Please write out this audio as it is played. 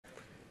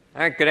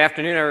All right, good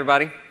afternoon,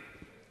 everybody.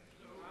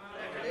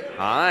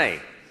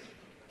 Hi.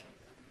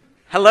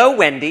 Hello,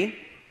 Wendy.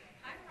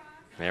 Hi,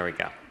 Ross. There we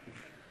go.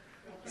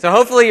 So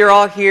hopefully you're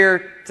all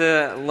here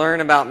to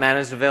learn about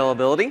managed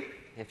availability.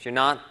 If you're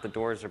not, the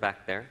doors are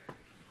back there.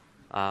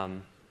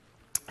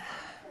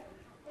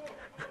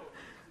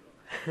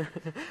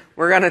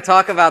 We're going to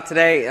talk about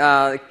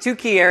today two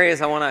key areas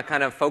I want to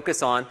kind of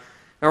focus on.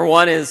 Number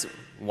one is,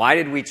 why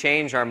did we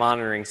change our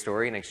monitoring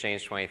story in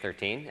Exchange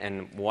 2013,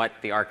 and what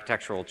the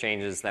architectural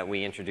changes that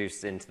we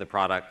introduced into the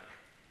product,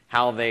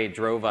 how they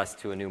drove us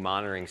to a new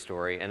monitoring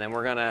story. And then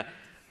we're going to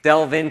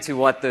delve into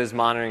what those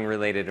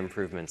monitoring-related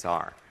improvements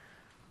are.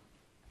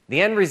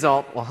 The end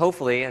result, well,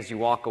 hopefully, as you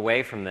walk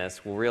away from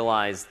this, we'll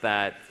realize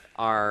that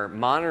our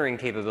monitoring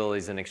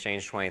capabilities in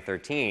Exchange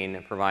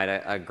 2013 provide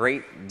a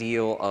great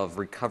deal of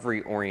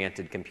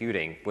recovery-oriented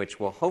computing, which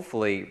will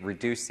hopefully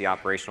reduce the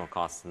operational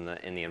costs in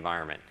the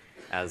environment,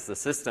 as the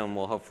system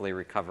will hopefully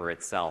recover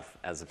itself,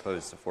 as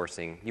opposed to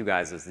forcing you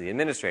guys as the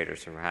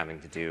administrators from having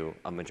to do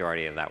a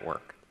majority of that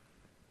work.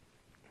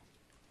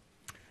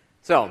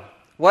 So,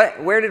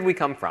 where did we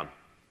come from?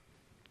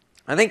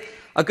 I think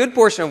a good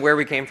portion of where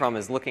we came from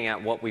is looking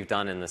at what we've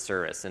done in the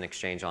service in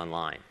Exchange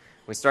Online.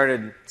 We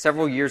started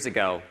several years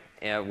ago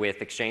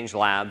with Exchange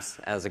Labs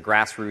as a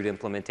grassroots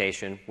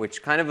implementation,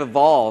 which kind of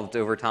evolved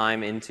over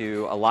time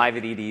into a live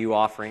at EDU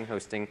offering,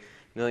 hosting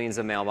millions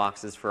of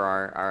mailboxes for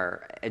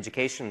our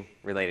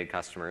education-related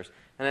customers,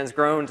 and has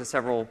grown to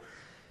several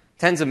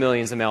tens of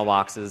millions of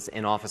mailboxes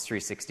in Office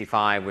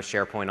 365 with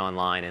SharePoint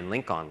Online and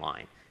Lync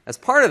Online. As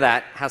part of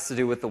that has to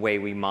do with the way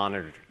we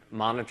monitored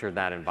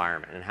that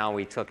environment and how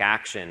we took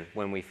action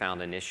when we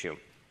found an issue.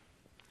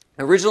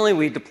 Originally,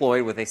 we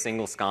deployed with a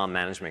single SCOM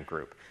management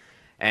group.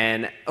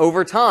 And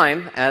over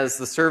time, as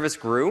the service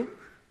grew,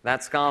 that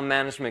SCOM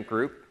management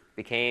group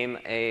became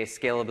a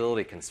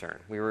scalability concern.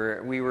 We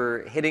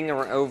were hitting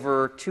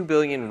over 2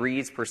 billion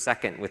reads per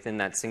second within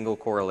that single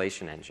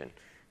correlation engine,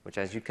 which,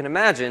 as you can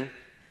imagine,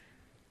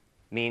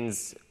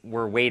 means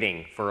we're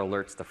waiting for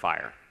alerts to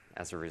fire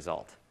as a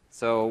result.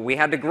 So we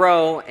had to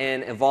grow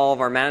and evolve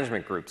our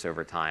management groups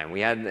over time.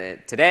 We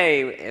had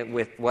today,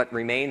 with what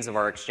remains of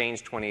our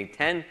Exchange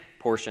 2010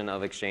 portion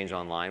of Exchange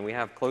Online, we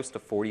have close to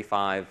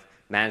 45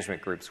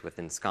 management groups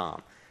within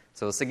SCOM.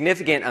 So a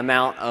significant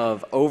amount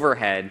of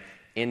overhead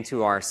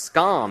into our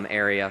SCOM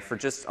area for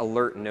just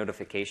alert and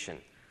notification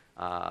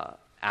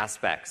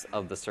aspects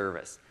of the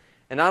service.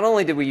 And not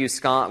only did we use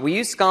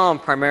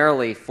SCOM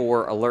primarily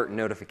for alert and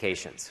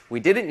notifications. We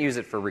didn't use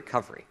it for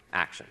recovery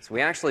actions. We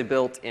actually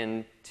built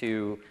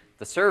into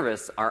the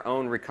service our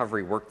own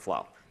recovery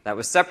workflow that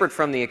was separate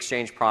from the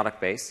Exchange product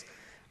base,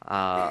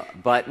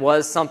 but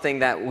was something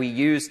that we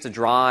used to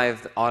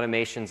drive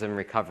automations and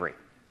recovery.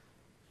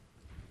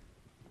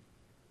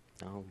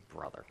 Oh,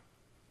 brother.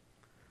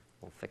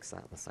 We'll fix that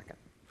in a second.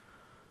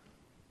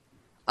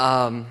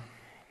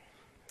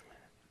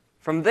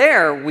 From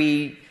there,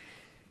 we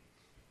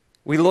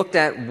looked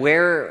at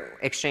where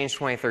Exchange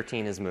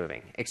 2013 is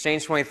moving.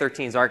 Exchange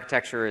 2013's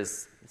architecture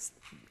is,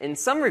 in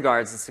some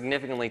regards,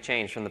 significantly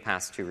changed from the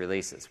past two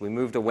releases. We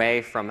moved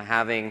away from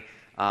having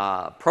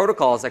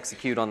protocols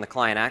execute on the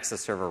client access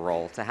server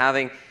role to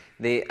having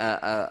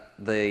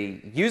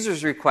the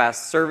user's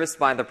request serviced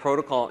by the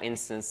protocol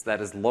instance that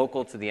is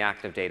local to the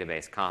active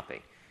database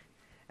copy.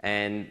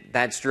 And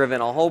that's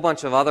driven a whole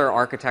bunch of other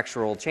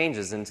architectural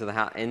changes into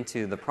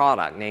the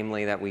product,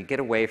 namely that we get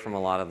away from a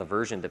lot of the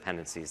version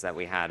dependencies that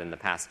we had in the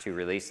past two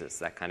releases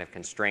that kind of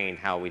constrained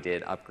how we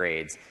did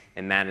upgrades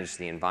and managed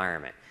the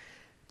environment.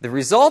 The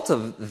result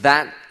of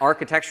that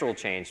architectural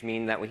change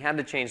mean that we had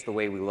to change the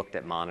way we looked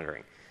at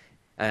monitoring,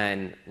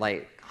 and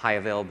like high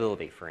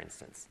availability, for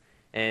instance.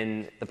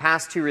 In the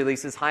past two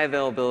releases, high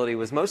availability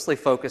was mostly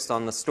focused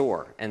on the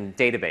store and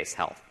database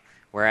health.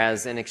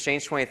 Whereas in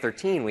Exchange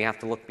 2013, we have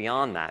to look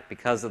beyond that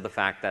because of the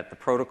fact that the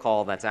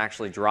protocol that's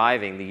actually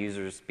driving the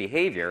user's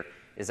behavior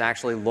is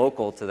actually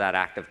local to that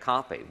active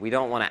copy. We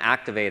don't want to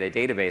activate a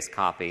database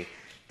copy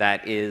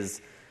that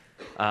is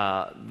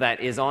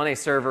on a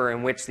server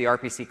in which the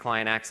RPC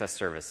client access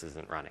service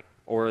isn't running,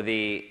 or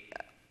the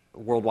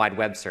World Wide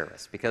Web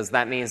service, because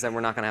that means that we're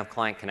not going to have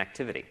client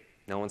connectivity.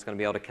 No one's going to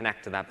be able to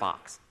connect to that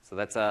box. So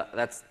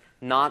that's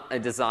not a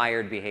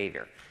desired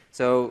behavior.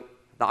 So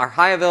our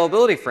high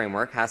availability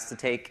framework has to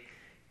take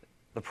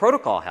the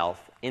protocol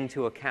health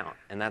into account,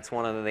 and that's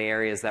one of the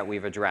areas that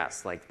we've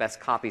addressed, like best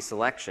copy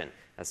selection,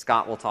 as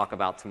Scott will talk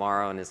about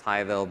tomorrow in his high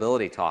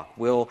availability talk.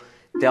 We'll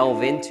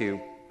delve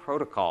into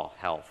protocol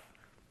health.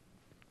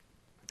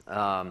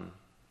 I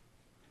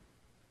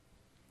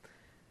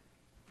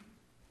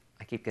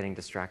keep getting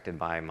distracted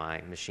by my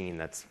machine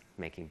that's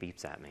making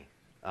beeps at me.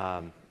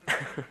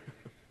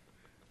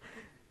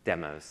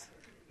 Demos.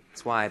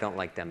 That's why I don't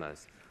like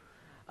demos.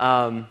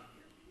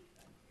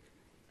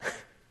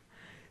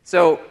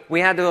 So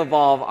we had to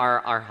evolve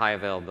our high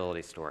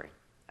availability story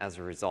as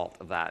a result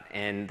of that,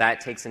 and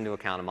that takes into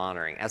account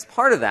monitoring. As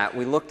part of that,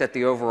 we looked at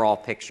the overall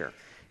picture.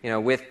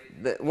 With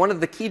one of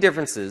the key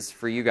differences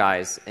for you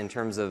guys in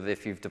terms of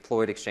if you've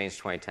deployed Exchange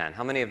 2010.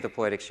 How many have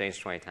deployed Exchange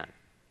 2010?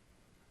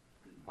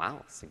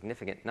 Wow,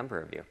 significant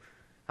number of you.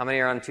 How many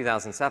are on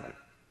 2007?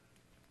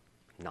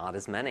 Not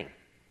as many.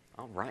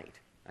 All right.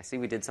 I see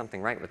we did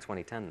something right with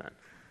 2010 then.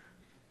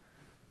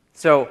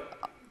 So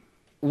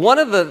one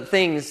of the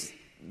things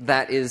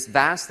that is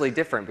vastly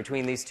different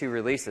between these two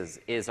releases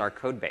is our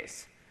code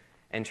base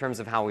in terms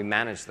of how we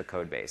manage the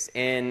code base.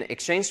 In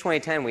Exchange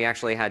 2010, we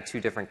actually had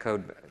two different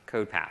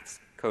code paths,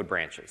 code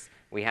branches.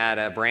 We had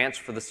a branch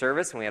for the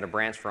service, and we had a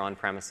branch for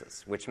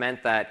on-premises, which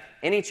meant that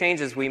any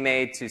changes we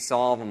made to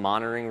solve a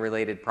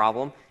monitoring-related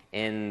problem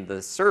in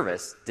the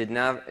service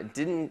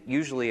didn't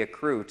usually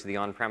accrue to the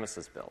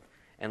on-premises build.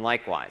 And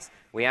likewise,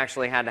 we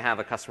actually had to have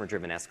a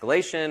customer-driven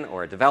escalation,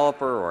 or a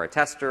developer, or a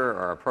tester,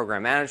 or a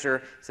program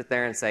manager sit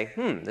there and say,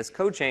 this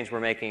code change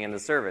we're making in the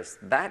service,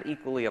 that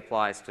equally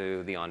applies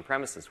to the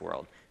on-premises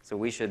world. So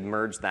we should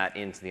merge that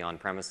into the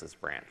on-premises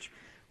branch.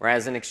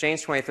 Whereas in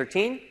Exchange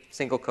 2013,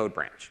 single code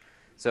branch.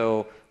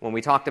 So when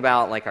we talked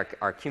about like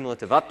our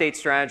cumulative update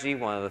strategy,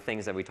 one of the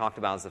things that we talked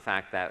about is the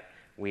fact that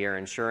we are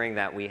ensuring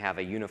that we have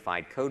a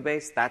unified code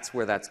base. That's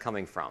where that's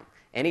coming from.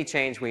 Any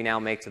change we now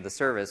make to the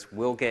service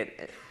will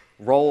get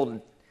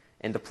rolled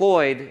and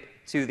deployed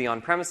to the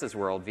on-premises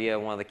world via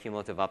one of the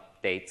cumulative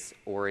updates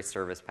or a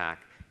service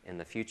pack in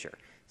the future.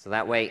 So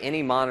that way,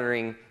 any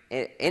monitoring,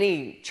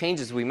 any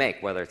changes we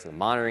make, whether it's the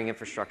monitoring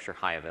infrastructure,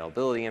 high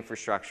availability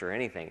infrastructure, or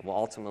anything, will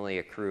ultimately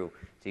accrue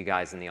to you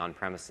guys in the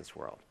on-premises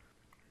world.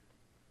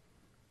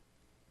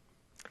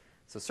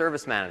 So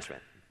service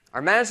management.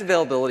 Our managed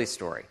availability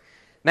story.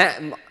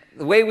 The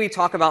way we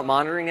talk about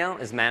monitoring now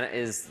is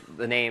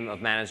the name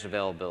of managed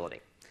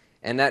availability.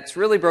 And that's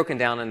really broken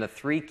down into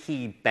three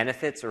key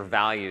benefits or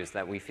values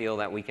that we feel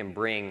that we can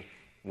bring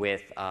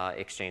with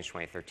Exchange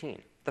 2013.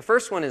 The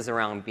first one is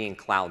around being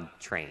cloud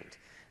trained.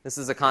 This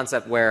is a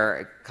concept where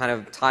it kind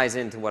of ties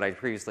into what I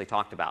previously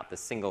talked about, the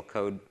single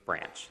code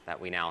branch that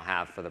we now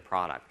have for the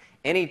product.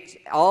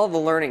 All the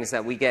learnings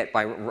that we get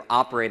by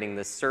operating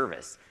this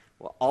service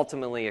will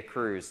ultimately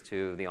accrues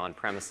to the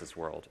on-premises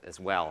world as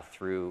well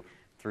through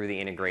the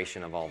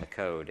integration of all the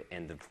code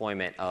and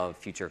deployment of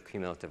future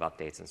cumulative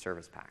updates and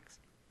service packs.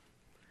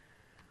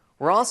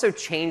 We're also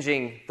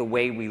changing the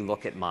way we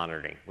look at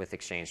monitoring with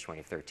Exchange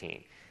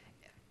 2013.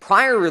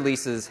 Prior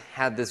releases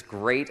had this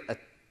great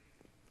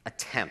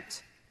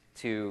attempt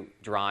to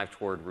drive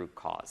toward root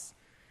cause.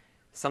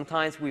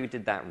 Sometimes we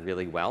did that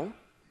really well,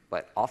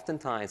 but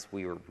oftentimes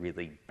we were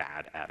really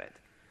bad at it.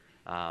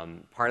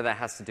 Part of that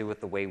has to do with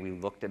the way we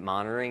looked at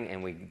monitoring,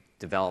 and we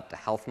developed the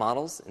health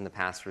models in the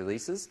past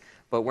releases.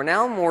 But we're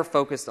now more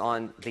focused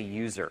on the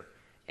user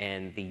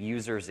and the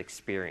user's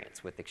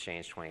experience with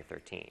Exchange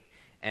 2013.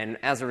 And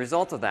as a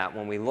result of that,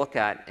 when we look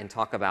at and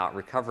talk about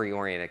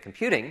recovery-oriented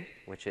computing,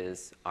 which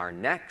is our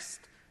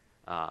next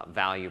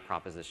value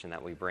proposition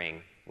that we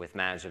bring with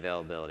managed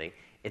availability,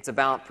 it's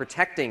about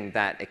protecting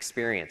that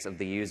experience of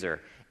the user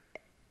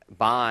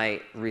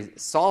by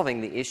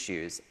solving the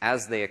issues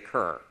as they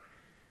occur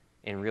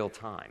in real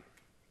time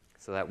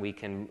so that we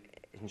can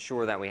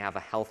ensure that we have a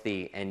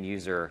healthy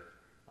end-user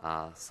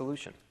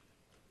solution.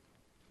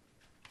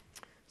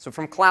 So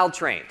from cloud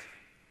trained,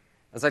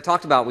 as I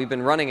talked about, we've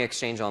been running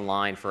Exchange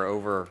Online for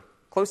over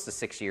close to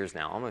 6 years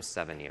now, almost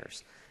 7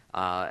 years.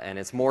 And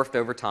it's morphed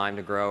over time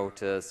to grow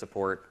to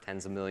support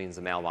tens of millions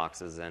of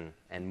mailboxes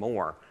and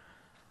more.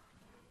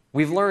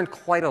 We've learned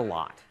quite a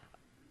lot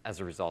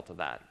as a result of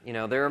that. You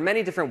know, there are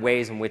many different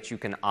ways in which you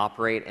can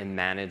operate and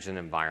manage an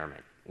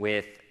environment.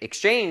 With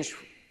Exchange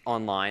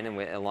Online and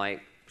with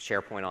like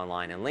SharePoint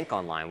Online and Lync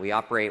Online, we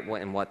operate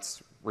in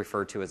what's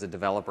referred to as a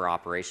developer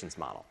operations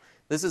model.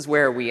 This is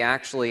where we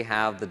actually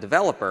have the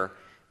developer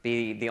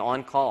be the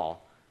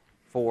on-call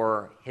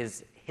for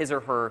his or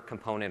her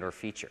component or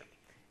feature.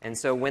 And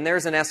so when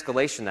there's an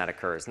escalation that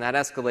occurs, and that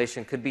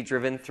escalation could be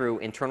driven through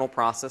internal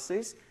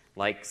processes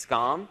like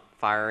SCOM,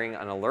 firing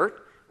an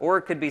alert, or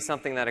it could be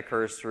something that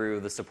occurs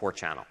through the support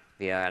channel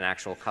via an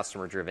actual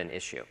customer-driven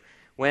issue.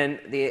 When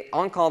the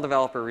on-call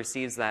developer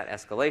receives that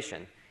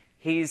escalation,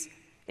 he's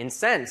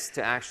incensed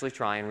to actually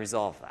try and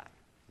resolve that.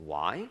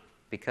 Why?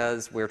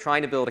 Because we're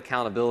trying to build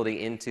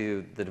accountability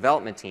into the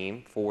development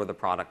team for the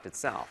product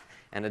itself.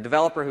 And a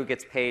developer who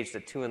gets paged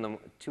at 2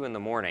 in the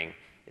morning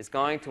is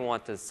going to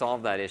want to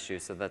solve that issue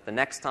so that the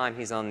next time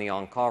he's on the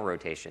on-call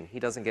rotation, he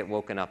doesn't get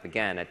woken up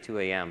again at 2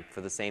 a.m.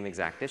 for the same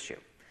exact issue.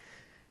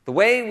 The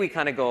way we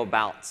kind of go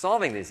about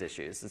solving these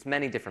issues is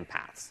many different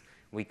paths.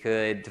 We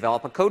could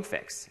develop a code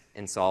fix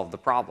and solve the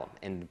problem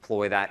and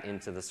deploy that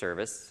into the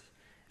service.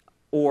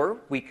 Or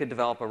we could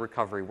develop a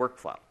recovery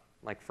workflow.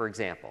 Like, for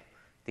example,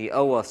 the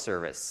OA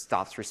service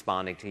stops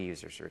responding to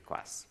users'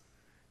 requests.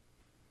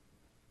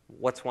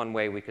 What's one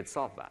way we could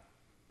solve that?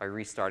 By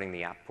restarting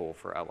the app pool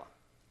for OA.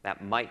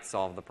 That might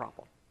solve the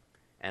problem.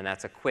 And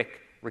that's a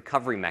quick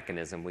recovery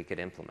mechanism we could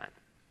implement.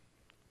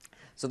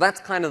 So that's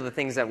kind of the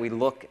things that we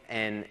look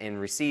and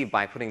receive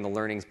by putting the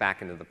learnings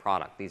back into the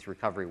product, these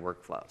recovery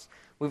workflows.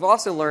 We've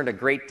also learned a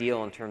great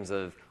deal in terms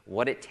of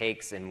what it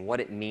takes and what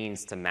it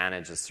means to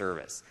manage a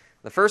service.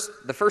 The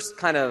first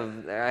kind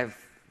of, I have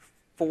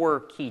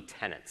 4 key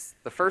tenets.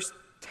 The first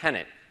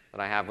tenet that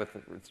I have with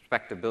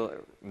respect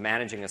to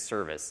managing a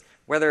service,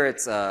 whether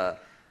it's an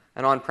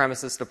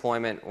on-premises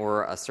deployment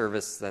or a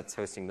service that's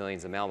hosting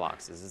millions of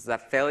mailboxes, is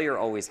that failure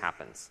always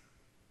happens.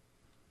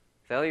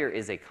 Failure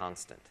is a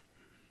constant.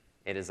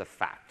 It is a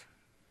fact.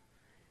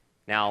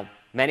 Now,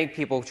 many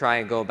people try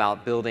and go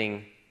about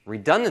building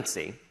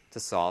redundancy to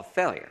solve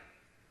failure.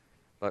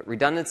 But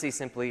redundancy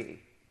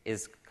simply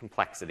is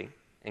complexity,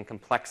 and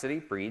complexity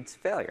breeds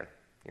failure.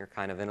 You're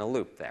kind of in a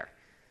loop there.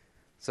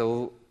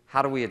 So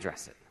how do we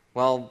address it?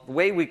 Well, the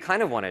way we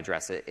kind of want to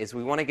address it is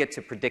we want to get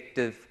to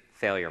predictive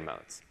failure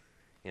modes.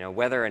 You know,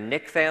 whether a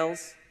NIC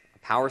fails, a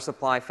power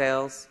supply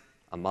fails,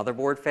 a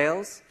motherboard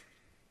fails,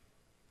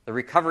 the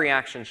recovery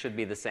action should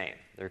be the same.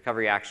 The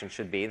recovery action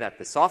should be that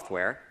the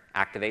software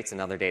activates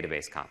another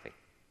database copy.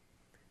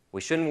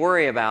 We shouldn't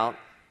worry about,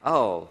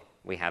 oh,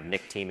 we have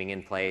NIC teaming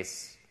in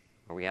place,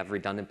 or we have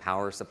redundant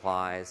power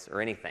supplies,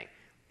 or anything.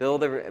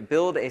 Build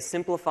a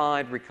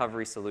simplified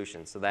recovery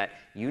solution so that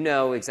you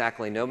know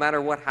exactly, no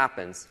matter what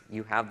happens,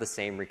 you have the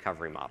same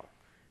recovery model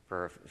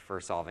for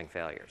solving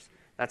failures.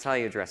 That's how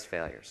you address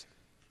failures.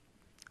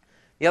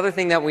 The other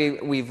thing that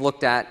we've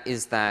looked at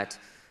is that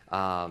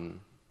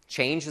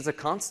change is a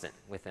constant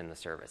within the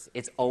service.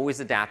 It's always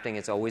adapting.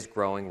 It's always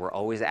growing. We're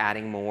always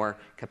adding more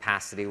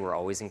capacity. We're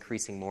always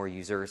increasing more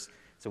users.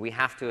 So we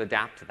have to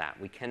adapt to that.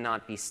 We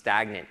cannot be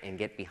stagnant and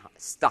get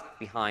stuck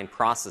behind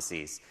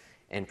processes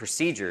and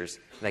procedures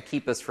that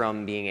keep us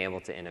from being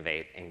able to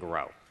innovate and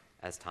grow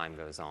as time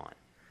goes on.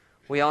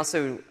 We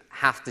also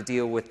have to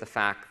deal with the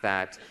fact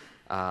that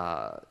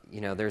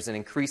there's an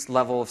increased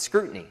level of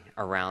scrutiny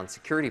around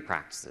security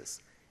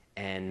practices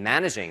and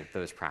managing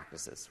those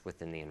practices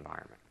within the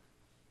environment.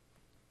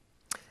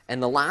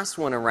 And the last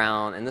one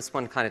around, and this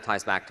one kind of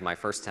ties back to my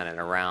first tenet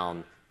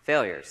around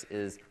failures,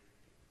 is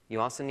you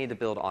also need to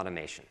build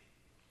automation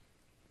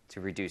to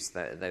reduce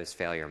those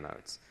failure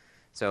modes.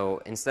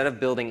 So instead of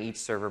building each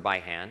server by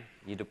hand,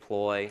 you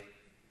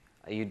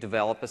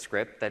develop a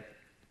script that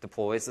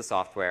deploys the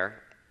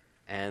software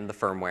and the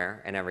firmware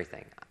and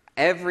everything.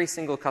 Every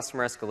single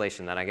customer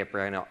escalation that I get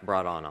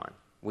brought on,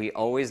 we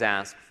always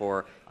ask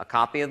for a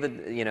copy of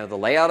the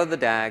layout of the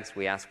DAGs.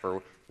 We ask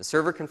for the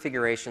server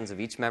configurations of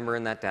each member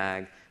in that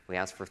DAG. We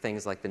ask for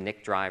things like the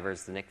NIC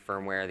drivers, the NIC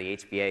firmware, the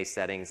HBA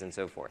settings, and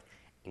so forth.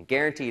 And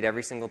guaranteed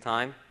every single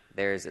time,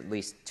 there's at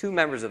least 2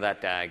 members of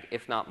that DAG,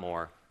 if not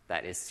more,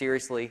 that is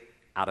seriously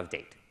out of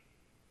date.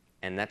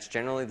 And that's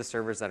generally the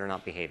servers that are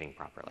not behaving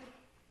properly.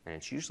 And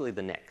it's usually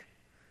the NIC.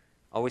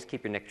 Always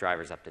keep your NIC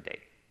drivers up to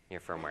date, your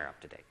firmware up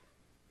to date.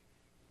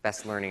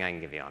 Best learning I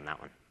can give you on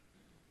that one.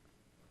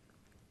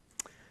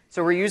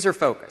 So we're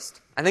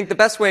user-focused. I think the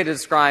best way to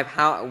describe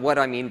what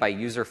I mean by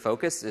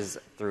user-focused is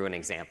through an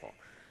example.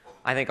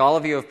 I think all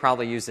of you have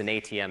probably used an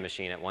ATM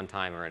machine at one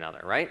time or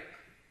another, right?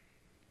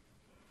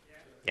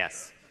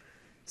 Yes.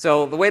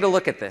 So the way to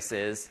look at this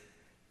is,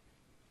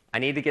 I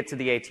need to get to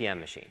the ATM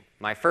machine.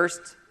 My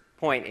first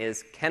point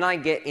is, can I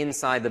get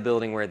inside the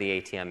building where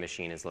the ATM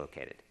machine is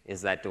located?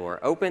 Is that door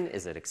open?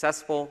 Is it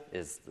accessible?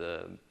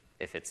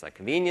 If it's a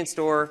convenience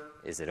store,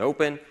 is it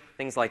open?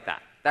 Things like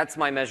that. That's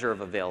my measure of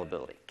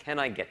availability. Can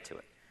I get to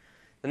it?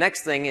 The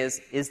next thing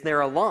is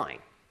there a line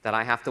that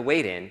I have to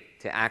wait in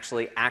to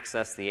actually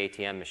access the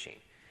ATM machine?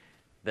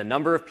 The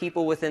number of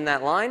people within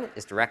that line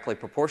is directly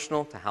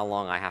proportional to how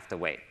long I have to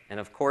wait. And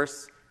of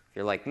course, if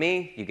you're like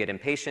me, you get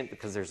impatient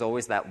because there's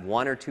always that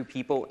 1 or 2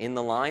 people in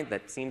the line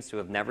that seems to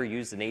have never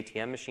used an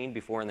ATM machine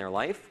before in their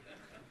life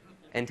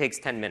and takes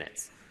 10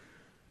 minutes.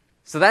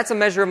 So that's a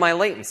measure of my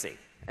latency.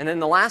 And then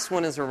the last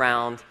one is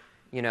around,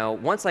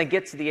 once I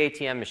get to the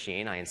ATM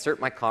machine, I insert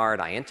my card,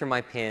 I enter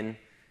my PIN,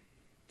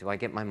 do I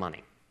get my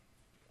money?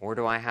 Or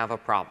do I have a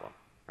problem?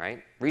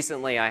 Right?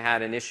 Recently, I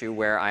had an issue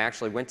where I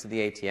actually went to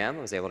the ATM. I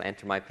was able to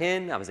enter my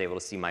PIN. I was able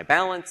to see my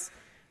balance.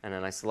 And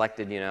then I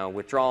selected,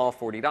 withdrawal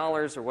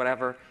 $40 or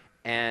whatever.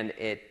 And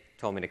it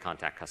told me to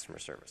contact customer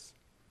service.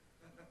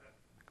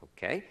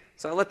 Okay.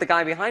 So I let the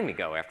guy behind me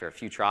go after a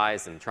few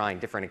tries and trying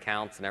different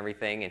accounts and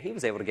everything. And he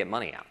was able to get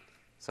money out.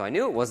 So I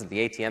knew it wasn't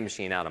the ATM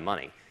machine out of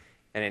money.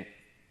 And it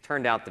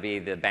turned out to be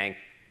the bank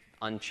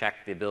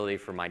unchecked the ability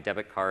for my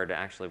debit card to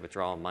actually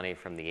withdraw money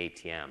from the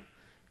ATM.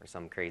 Or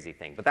some crazy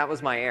thing. But that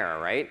was my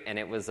error, right? And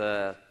it was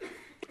a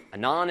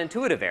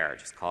non-intuitive error.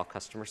 Just call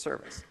customer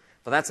service.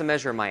 Well, that's a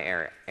measure of my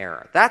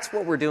error. That's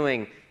what we're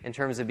doing in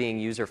terms of being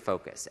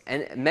user-focused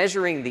and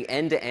measuring the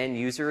end-to-end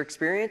user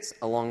experience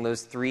along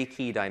those 3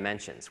 key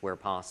dimensions where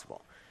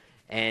possible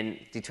and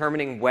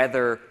determining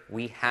whether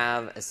we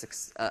have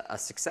a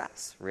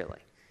success, really.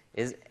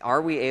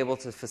 Are we able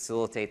to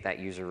facilitate that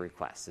user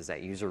request? Is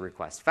that user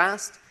request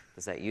fast?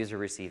 Does that user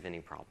receive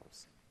any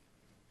problems?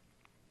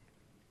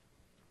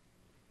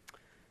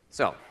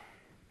 So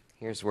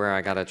here's where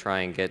I got to try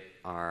and get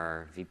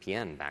our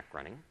VPN back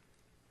running.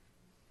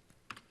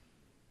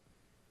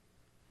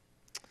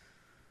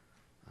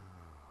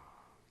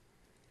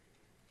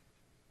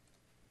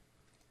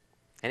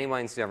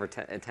 Anyone who's ever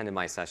attended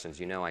my sessions,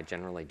 you know I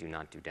generally do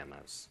not do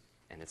demos,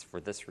 and it's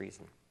for this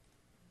reason.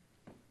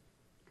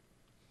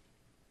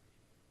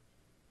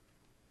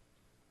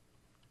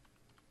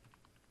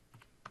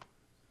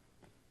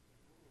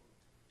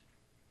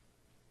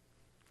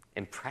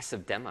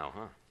 Impressive demo,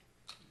 huh?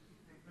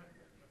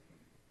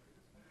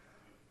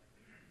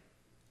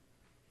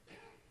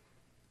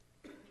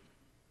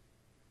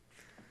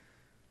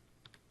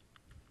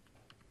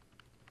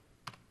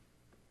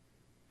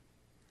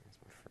 That's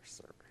my first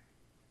server.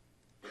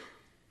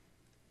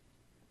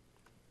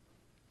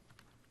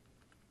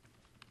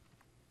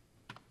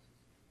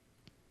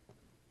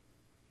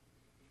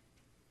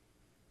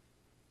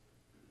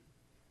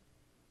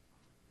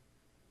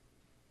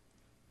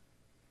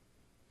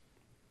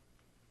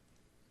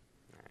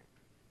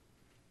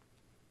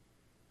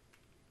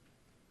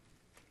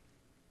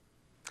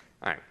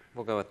 All right,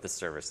 we'll go with this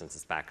server since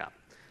it's back up.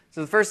 So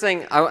the first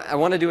thing, I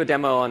want to do a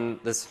demo on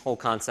this whole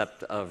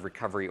concept of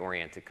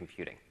recovery-oriented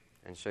computing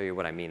and show you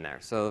what I mean there.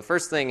 So the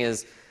first thing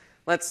is,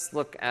 let's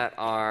look at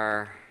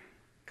our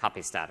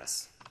copy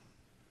status.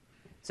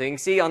 So you can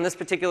see on this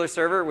particular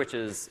server, which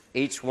is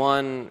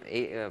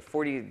H1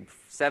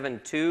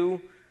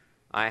 47.2,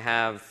 I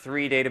have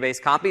 3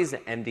 database copies,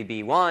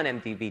 MDB1,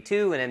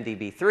 MDB2, and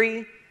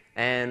MDB3,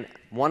 and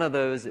one of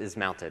those is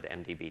mounted,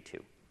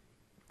 MDB2.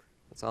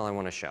 That's all I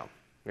want to show.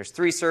 There's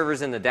 3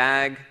 servers in the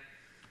DAG.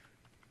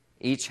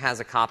 Each has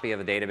a copy of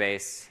a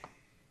database.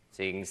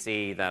 So you can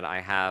see that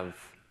I have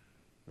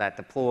that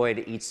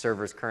deployed. Each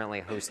server is currently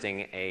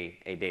hosting a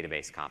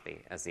database copy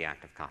as the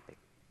active copy.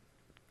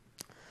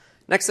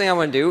 Next thing I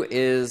want to do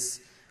is,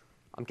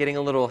 I'm getting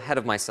a little ahead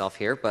of myself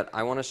here, but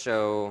I want to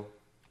show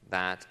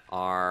that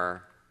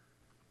our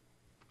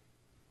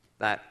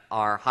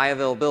high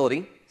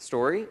availability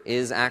story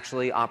is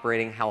actually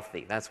operating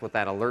healthy. That's what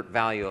that alert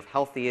value of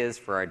healthy is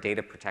for our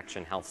data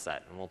protection health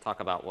set. And we'll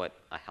talk about what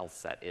a health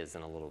set is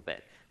in a little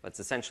bit. But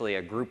it's essentially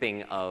a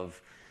grouping of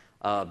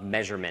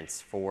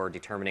measurements for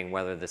determining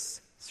whether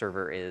this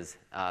server is,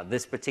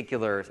 this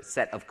particular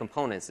set of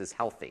components is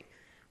healthy.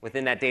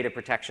 Within that data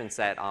protection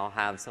set, I'll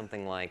have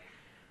something like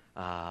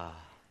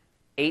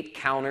 8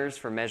 counters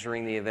for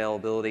measuring the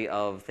availability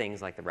of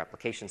things like the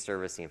replication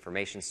service, the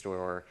information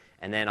store,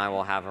 and then I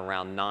will have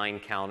around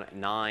 9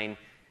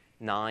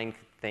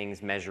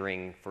 things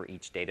measuring for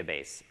each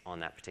database on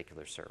that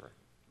particular server.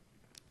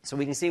 So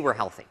we can see we're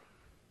healthy.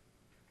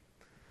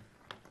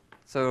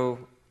 So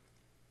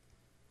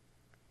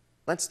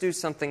let's do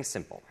something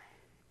simple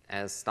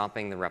as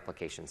stopping the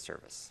replication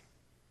service.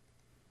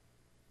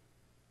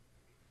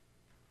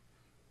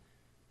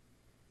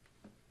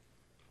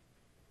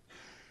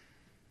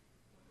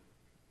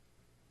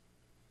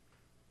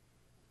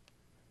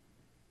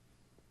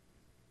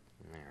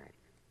 All right.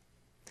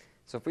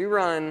 So if we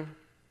run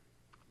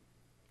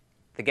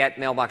the get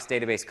mailbox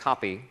database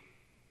copy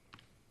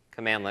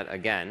commandlet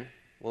again,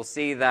 we'll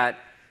see that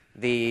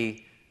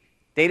the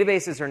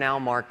databases are now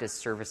marked as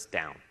service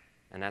down.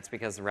 And that's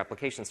because the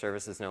replication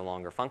service is no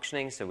longer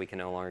functioning, so we can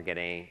no longer get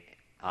any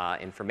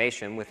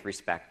information with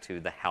respect to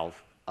the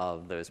health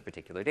of those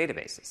particular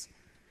databases.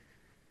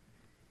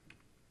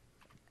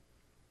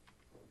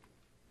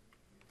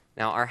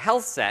 Now, our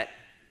health set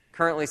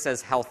currently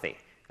says healthy.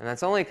 And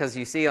that's only because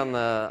you see on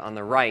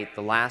the right,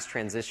 the last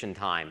transition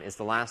time is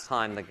the last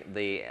time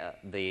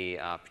the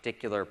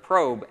particular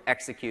probe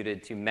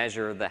executed to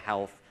measure the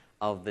health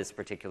of this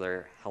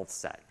particular health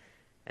set.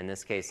 In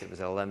this case, it was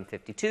at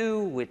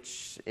 11:52,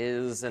 which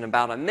is in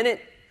about a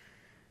minute.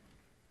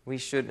 We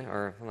should,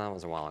 or well, that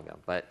was a while ago,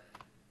 but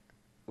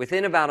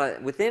within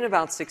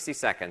about 60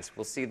 seconds,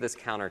 we'll see this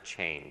counter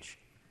change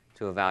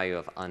to a value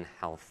of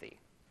unhealthy.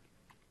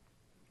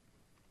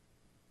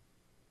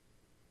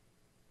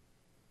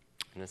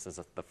 And this is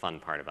the fun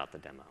part about the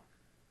demo,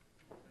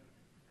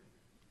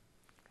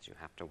 because you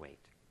have to wait.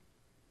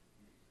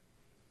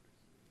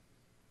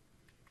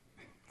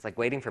 It's like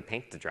waiting for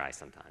paint to dry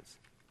sometimes.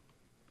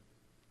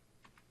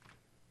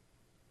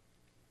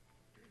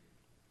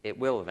 It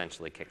will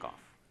eventually kick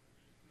off.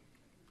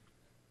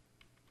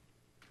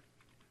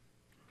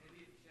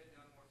 Maybe you shut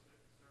down more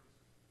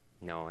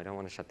services. No, I don't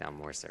want to shut down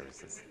more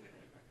services.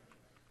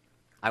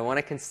 I want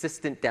a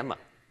consistent demo.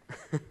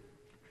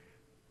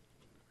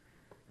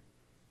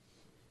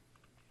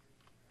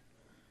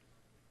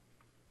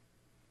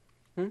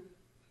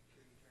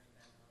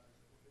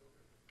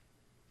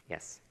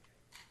 Yes.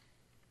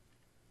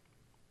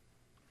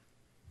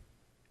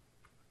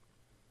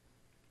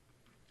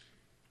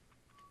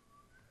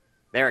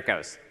 There it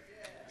goes.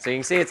 So you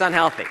can see it's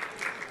unhealthy,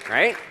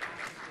 right?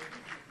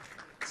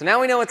 So now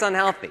we know it's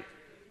unhealthy.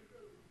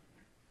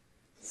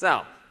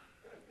 So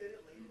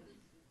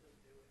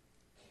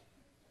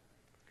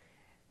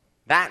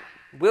that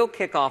will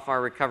kick off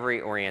our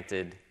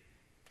recovery-oriented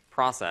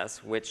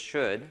process, which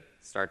should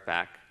start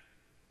back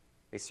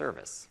the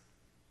service.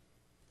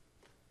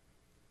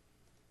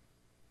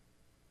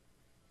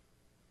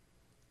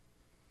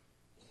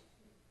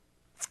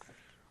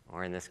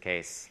 Or in this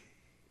case,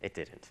 it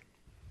didn't.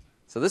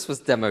 So this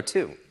was demo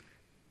 2.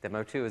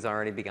 Demo 2 has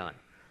already begun.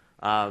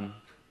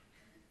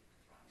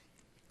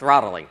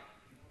 Throttling.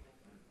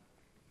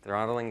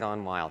 Throttling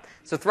gone wild.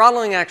 So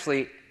throttling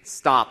actually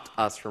stopped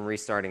us from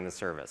restarting the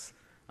service,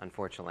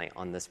 unfortunately,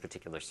 on this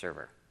particular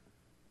server.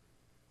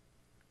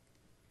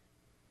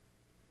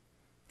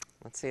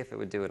 Let's see if it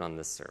would do it on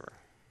this server.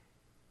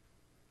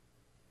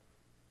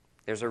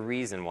 There's a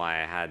reason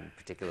why I had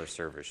particular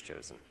servers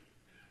chosen.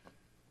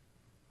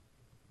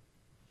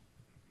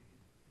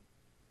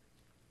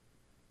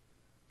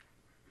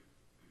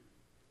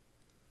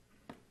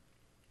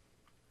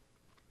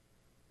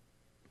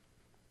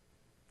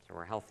 So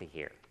we're healthy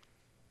here.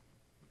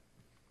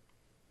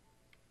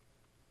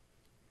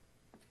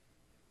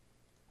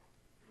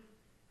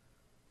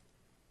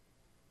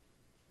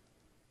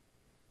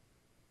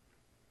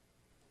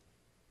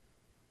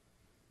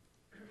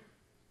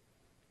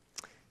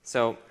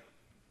 So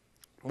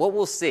what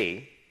we'll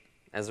see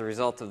as a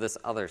result of this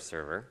other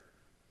server,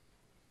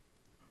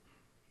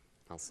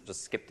 I'll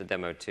just skip to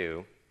demo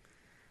 2.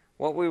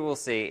 What we will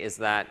see is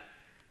that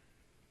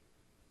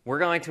we're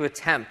going to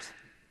attempt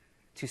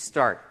to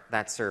start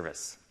that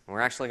service.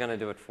 We're actually going to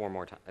do it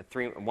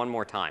one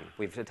more time.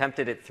 We've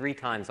attempted it 3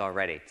 times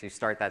already to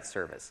start that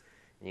service.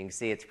 And you can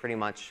see it's pretty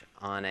much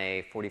on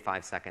a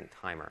 45-second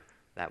timer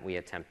that we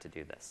attempt to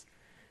do this.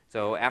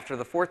 So after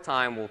the 4th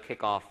time, we'll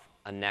kick off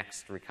a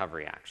next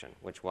recovery action,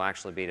 which will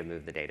actually be to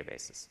move the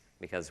databases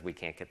because we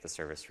can't get the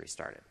service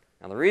restarted.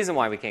 Now, the reason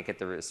why we can't get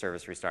the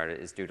service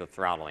restarted is due to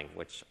throttling,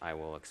 which I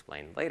will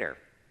explain later,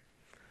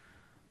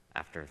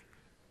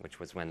 which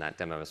was when that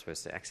demo was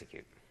supposed to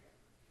execute.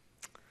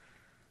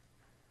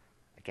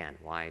 Again,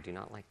 why I do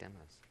not like demos.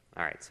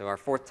 All right, so our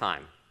 4th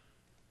time.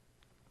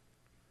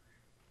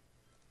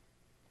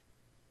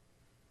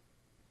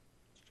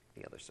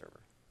 The other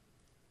server.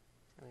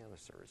 How the other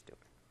servers doing?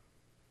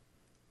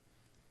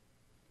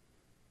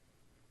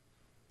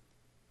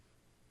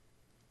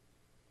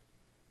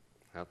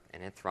 Oh,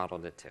 and it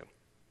throttled it too.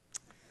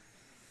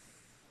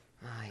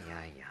 Ay,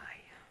 ay, ay.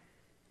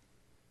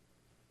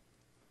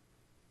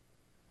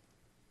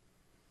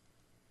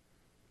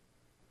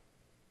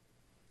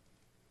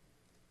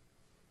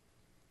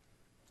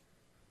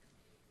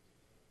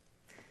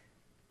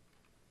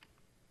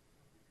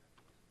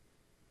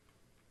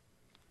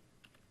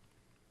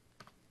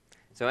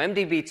 So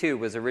MDB2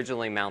 was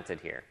originally mounted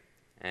here.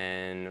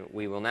 And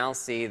we will now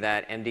see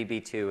that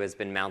MDB2 has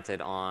been mounted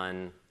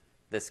on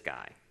this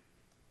guy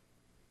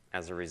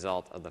as a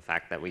result of the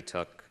fact that we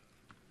took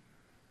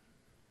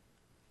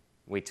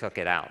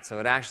it out.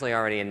 So it actually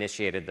already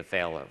initiated the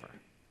failover.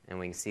 And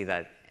we can see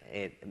that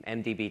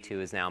MDB2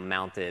 is now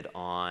mounted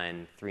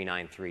on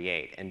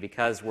 3938. And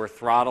because we're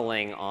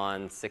throttling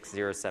on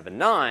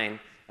 6079,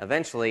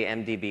 eventually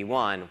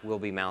MDB1 will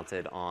be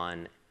mounted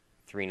on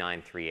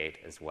 3938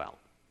 as well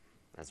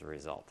as a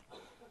result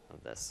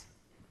of this.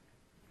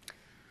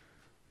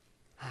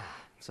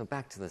 So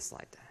back to the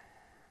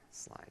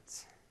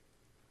slides.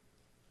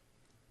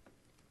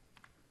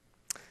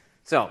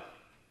 So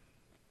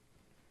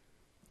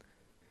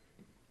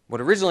what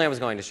originally I was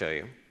going to show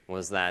you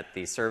was that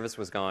the service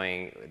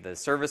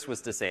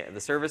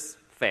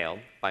failed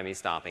by me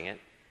stopping it.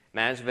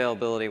 Managed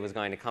availability was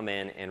going to come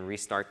in and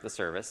restart the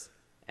service,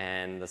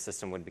 and the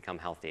system would become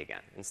healthy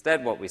again.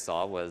 Instead, what we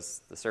saw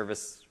was the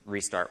service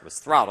restart was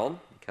throttled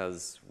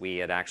because we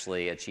had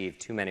actually achieved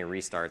too many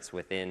restarts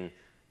within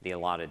the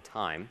allotted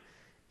time,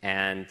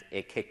 and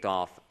it kicked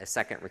off a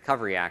second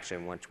recovery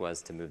action, which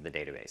was to move the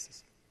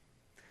databases.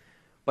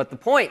 But the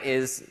point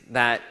is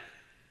that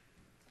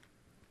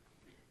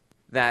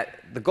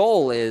the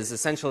goal is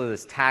essentially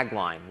this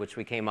tagline, which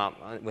we came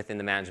up within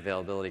the managed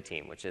availability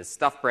team, which is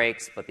stuff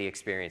breaks, but the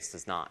experience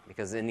does not.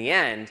 Because in the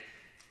end,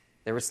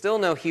 there was still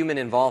no human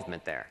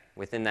involvement there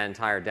within that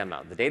entire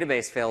demo. The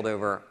database failed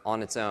over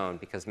on its own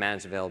because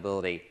managed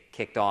availability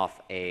kicked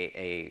off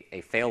a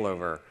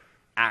failover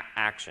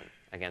action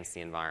against the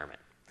environment.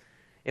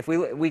 If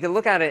we could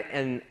look at it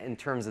in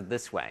terms of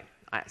this way.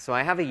 So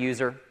I have a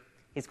user.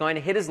 He's going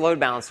to hit his load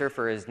balancer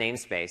for his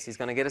namespace. He's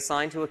going to get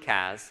assigned to a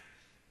CAS.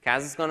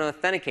 CAS is going to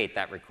authenticate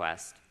that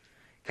request.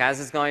 CAS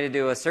is going to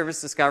do a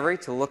service discovery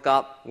to look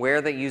up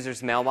where the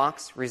user's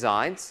mailbox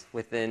resides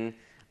within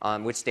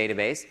which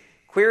database.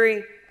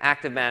 Query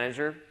Active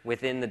Manager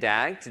within the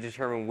DAG to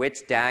determine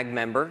which DAG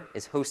member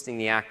is hosting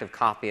the active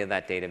copy of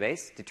that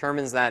database.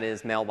 Determines that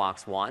is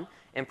mailbox 1.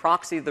 And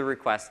proxy the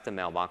request to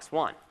mailbox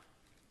 1.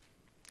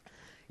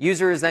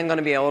 User is then going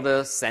to be able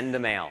to send a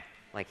mail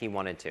like he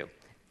wanted to.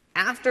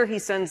 After he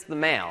sends the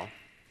mail,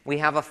 we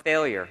have a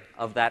failure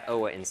of that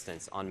OA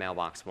instance on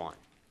mailbox 1.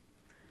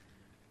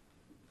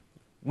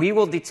 We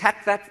will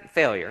detect that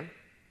failure.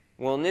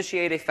 We'll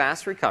initiate a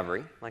fast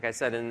recovery. Like I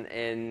said,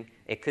 and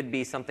it could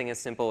be something as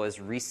simple as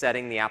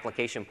resetting the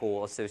application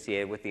pool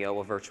associated with the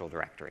OA virtual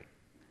directory.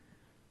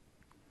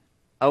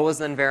 OA is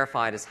then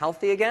verified as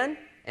healthy again,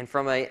 and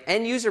from an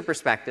end user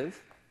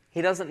perspective,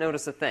 he doesn't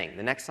notice a thing.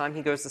 The next time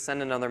he goes to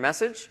send another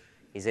message,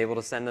 he's able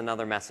to send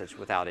another message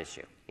without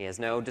issue. He has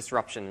no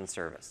disruption in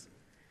service.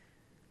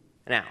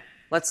 Now,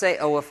 let's say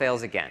OA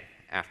fails again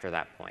after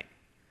that point.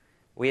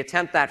 We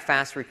attempt that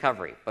fast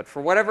recovery, but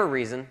for whatever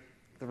reason,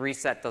 the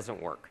reset doesn't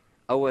work.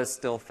 OA has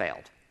still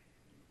failed.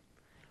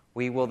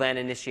 We will then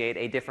initiate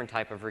a different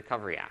type of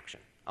recovery action,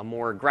 a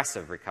more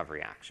aggressive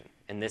recovery action.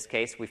 In this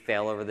case, we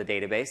fail over the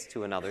database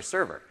to another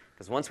server,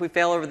 because once we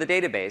fail over the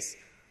database,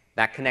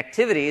 that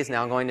connectivity is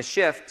now going to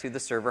shift to the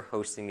server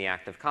hosting the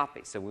active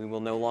copy. So we will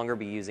no longer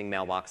be using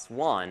mailbox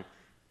 1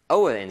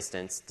 OA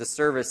instance to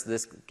service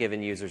this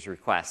given user's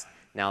request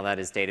now that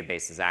his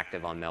database is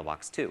active on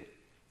Mailbox 2.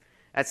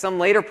 At some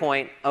later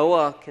point,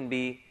 OA can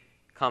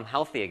become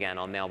healthy again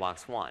on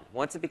Mailbox 1.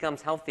 Once it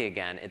becomes healthy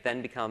again, it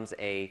then becomes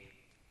a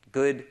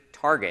good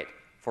target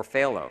for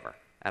failover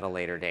at a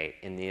later date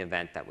in the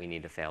event that we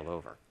need to fail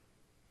over.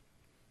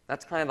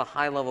 That's kind of a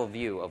high-level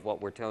view of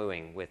what we're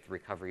doing with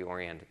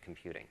recovery-oriented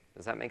computing.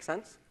 Does that make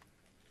sense?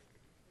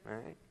 All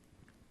right.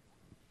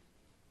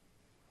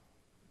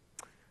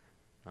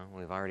 Well,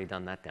 we've already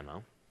done that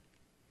demo.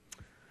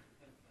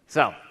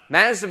 So,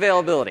 managed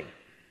availability.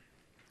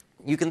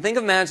 You can think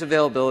of managed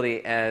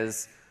availability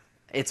as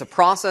it's a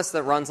process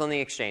that runs on the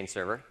Exchange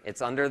server.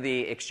 It's under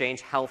the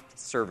Exchange Health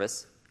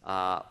Service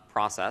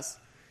process.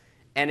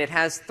 And it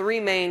has three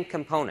main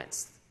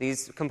components.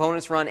 These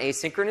components run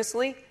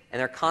asynchronously, and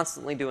they're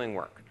constantly doing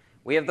work.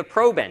 We have the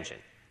probe engine.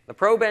 The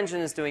probe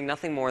engine is doing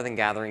nothing more than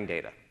gathering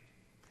data.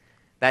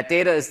 That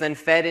data is then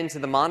fed into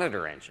the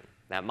monitor engine.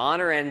 That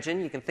monitor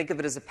engine, you can think of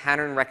it as a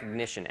pattern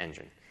recognition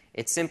engine.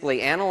 It's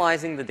simply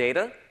analyzing the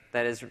data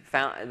that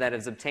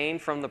is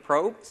obtained from the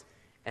probes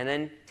and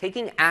then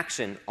taking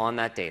action on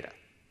that data.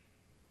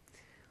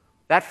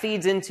 That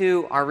feeds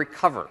into our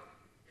recover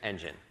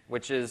engine,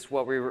 which is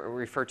what we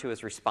refer to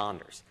as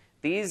responders.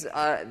 These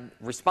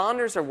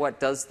responders are what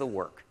does the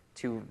work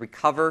to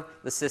recover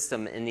the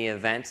system in the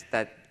event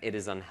that it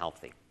is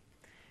unhealthy.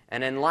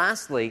 And then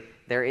lastly,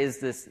 there is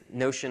this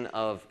notion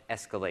of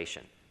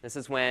escalation. This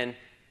is when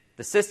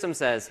the system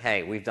says,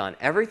 hey, we've done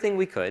everything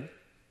we could,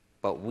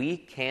 but we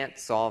can't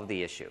solve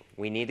the issue.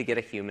 We need to get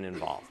a human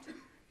involved.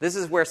 This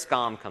is where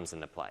SCOM comes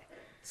into play.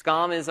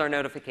 SCOM is our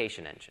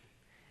notification engine.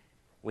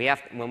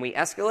 When we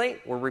escalate,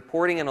 we're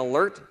reporting an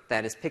alert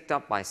that is picked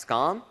up by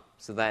SCOM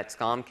so that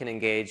SCOM can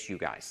engage you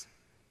guys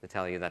to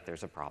tell you that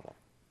there's a problem.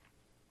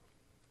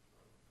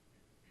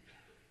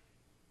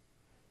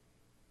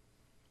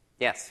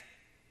 Yes?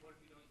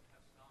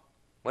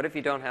 What if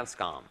you don't have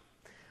SCOM?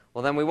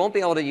 Well, then we won't be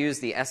able to use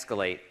the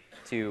escalate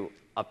to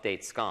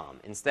update SCOM.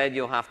 Instead,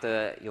 you'll have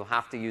to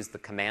use the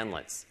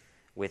commandlets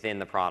within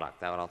the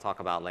product. That I'll talk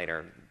about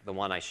later. The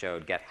one I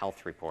showed, get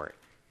health report,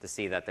 to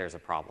see that there's a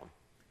problem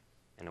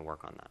and to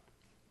work on that.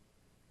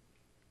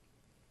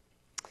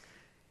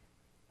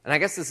 And I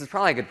guess this is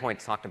probably a good point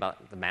to talk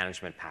about the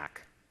management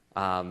pack.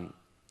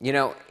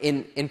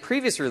 In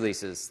previous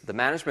releases, the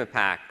management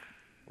pack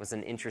was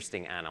an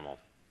interesting animal.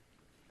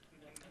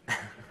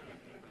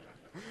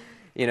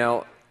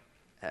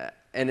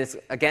 And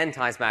it again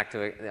ties back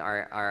to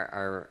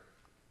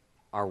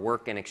our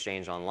work in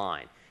Exchange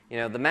Online.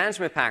 The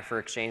management pack for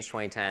Exchange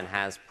 2010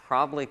 has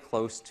probably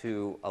close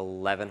to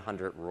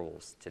 1,100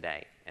 rules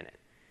today in it.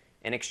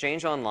 In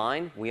Exchange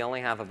Online, we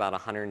only have about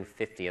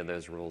 150 of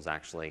those rules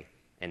actually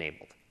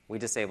enabled. We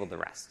disabled the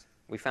rest.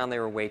 We found they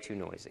were way too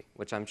noisy,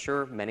 which I'm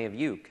sure many of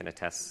you can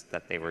attest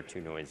that they were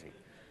too noisy,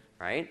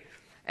 right?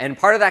 And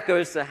part of that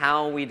goes to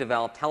how we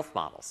developed health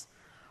models.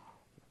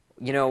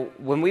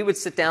 When we would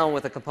sit down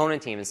with a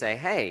component team and say,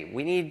 hey,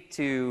 we need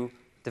to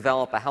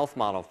develop a health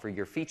model for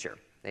your feature,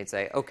 they'd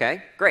say,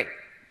 okay, great.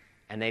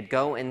 And they'd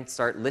go and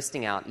start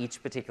listing out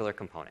each particular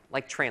component,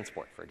 like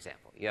transport, for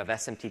example. You have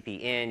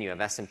SMTP in, you have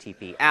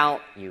SMTP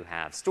out, you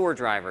have store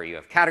driver, you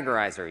have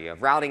categorizer, you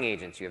have routing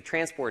agents, you have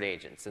transport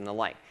agents, and the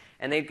like.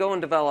 And they'd go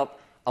and develop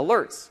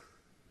alerts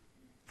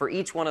for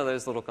each one of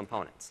those little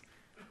components.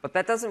 But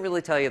that doesn't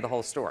really tell you the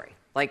whole story.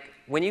 Like,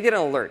 when you get an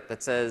alert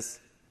that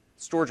says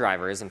store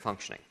driver isn't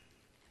functioning,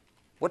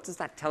 what does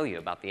that tell you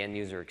about the end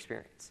user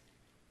experience?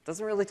 It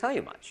doesn't really tell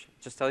you much.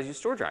 It just tells you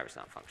store driver's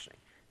not functioning.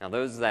 Now,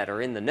 those that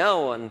are in the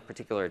know on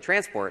particular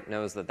transport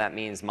knows that that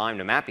means MIME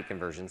to MAPI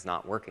conversion is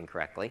not working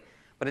correctly.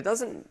 But it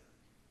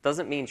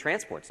doesn't mean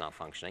transport's not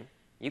functioning.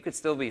 You could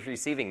still be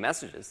receiving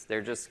messages.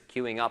 They're just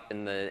queuing up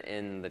in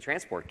the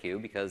transport queue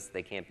because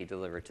they can't be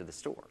delivered to the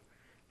store,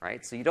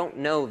 right? So you don't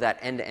know that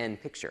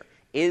end-to-end picture.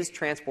 Is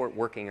transport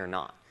working or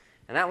not?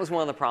 And that was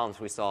one of the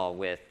problems we saw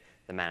with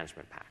the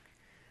management pack.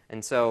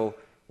 And so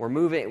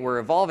we're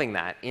evolving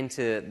that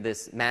into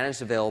this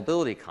managed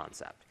availability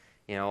concept.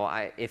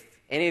 If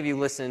any of you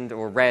listened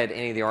or read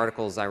any of the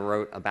articles I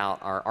wrote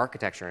about our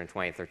architecture in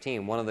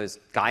 2013, one of those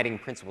guiding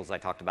principles I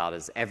talked about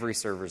is every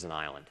server's an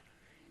island.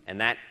 And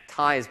that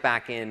ties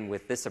back in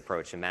with this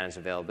approach in managed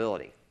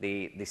availability.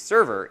 The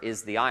server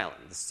is the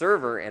island. The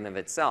server in of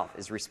itself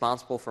is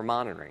responsible for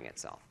monitoring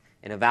itself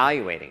and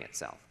evaluating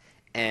itself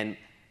and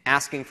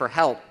asking for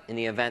help in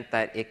the event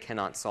that it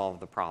cannot solve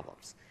the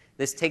problems.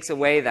 This takes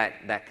away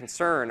that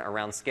concern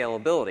around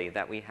scalability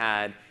that we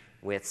had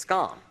with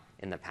SCOM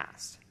in the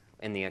past,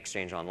 in the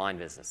Exchange Online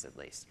business at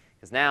least.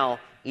 Because now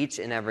each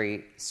and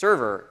every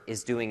server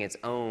is doing its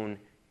own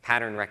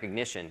pattern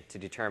recognition to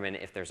determine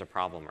if there's a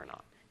problem or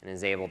not, and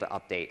is able to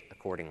update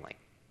accordingly.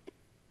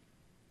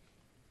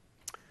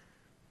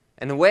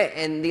 And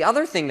the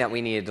other thing that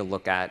we needed to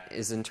look at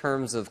is in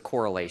terms of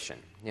correlation.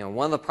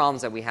 One of the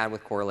problems that we had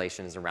with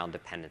correlation is around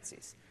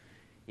dependencies.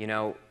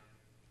 You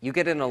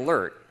get an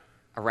alert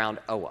around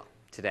OA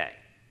today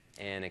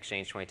in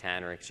Exchange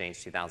 2010 or Exchange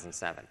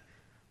 2007.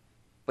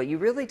 But you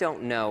really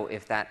don't know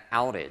if that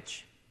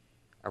outage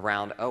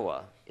around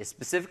OA is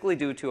specifically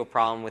due to a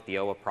problem with the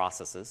OA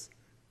processes,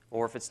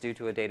 or if it's due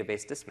to a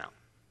database dismount.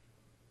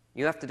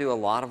 You have to do a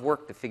lot of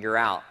work to figure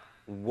out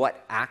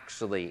what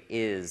actually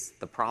is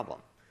the problem.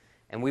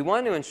 And we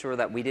wanted to ensure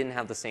that we didn't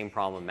have the same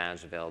problem in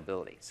managed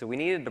availability. So we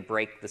needed to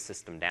break the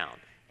system down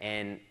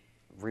and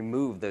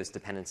remove those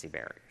dependency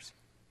barriers.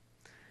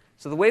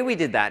 So the way we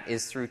did that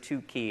is through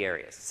two key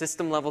areas: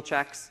 system-level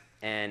checks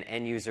and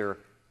end-user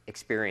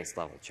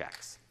experience-level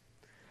checks.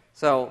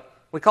 So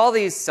we call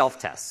these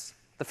self-tests.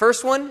 The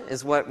first one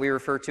is what we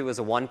refer to as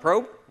a one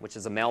probe, which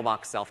is a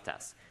mailbox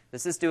self-test.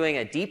 This is doing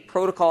a deep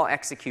protocol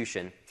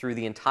execution through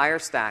the entire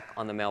stack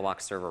on the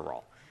mailbox server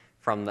role,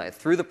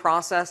 through the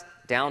process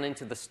down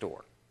into the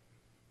store.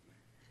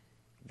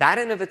 That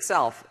in of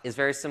itself is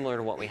very similar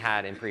to what we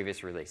had in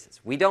previous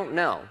releases. We don't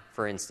know,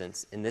 for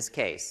instance, in this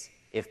case,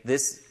 if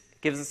this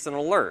gives us an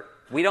alert,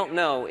 we don't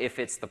know if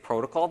it's the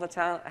protocol that's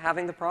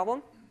having the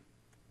problem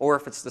or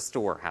if it's the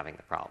store having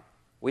the problem.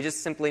 We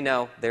just simply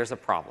know there's a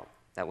problem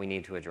that we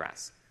need to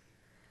address.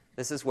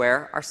 This is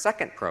where our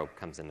second probe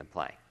comes into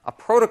play, a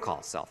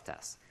protocol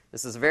self-test.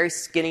 This is a very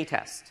skinny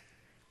test.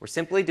 We're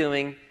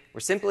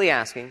simply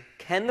asking,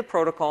 can the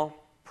protocol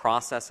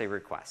process a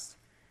request?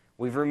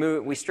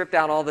 We stripped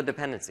out all the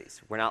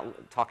dependencies. We're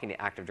not talking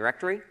to Active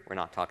Directory. We're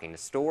not talking to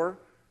store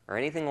or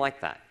anything like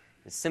that.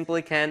 It's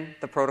simply, can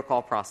the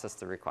protocol process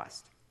the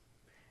request?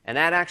 And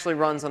that actually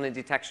runs on a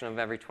detection of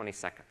every 20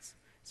 seconds.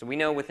 So we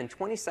know within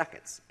 20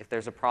 seconds if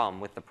there's a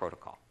problem with the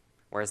protocol,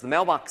 whereas the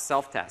mailbox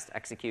self-test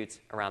executes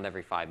around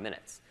every 5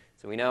 minutes.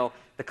 So we know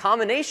the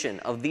combination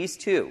of these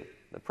two,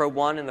 the probe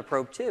 1 and the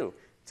probe 2,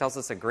 tells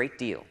us a great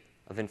deal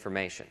of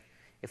information.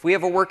 If we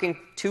have a working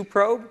 2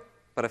 probe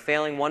but a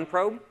failing 1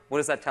 probe, what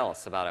does that tell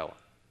us about OA?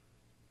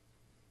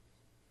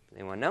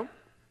 Anyone know?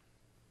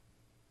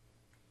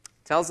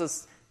 Tells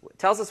us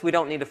we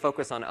don't need to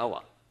focus on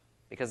OA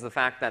because of the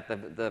fact that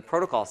the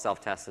protocol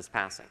self-test is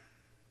passing.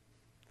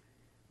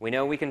 We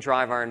know we can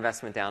drive our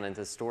investment down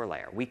into the store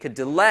layer. We could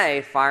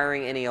delay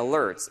firing any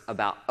alerts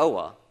about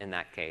OA in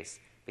that case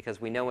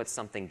because we know it's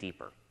something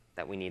deeper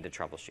that we need to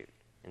troubleshoot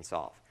and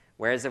solve.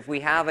 Whereas if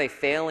we have a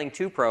failing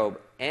 2 probe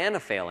and a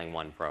failing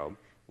 1 probe,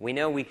 we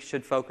know we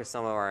should focus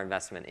some of our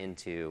investment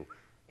into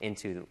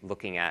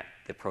looking at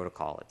the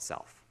protocol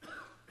itself.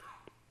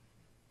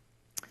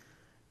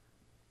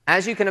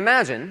 As you can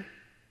imagine,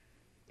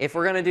 if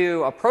we're going to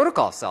do a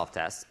protocol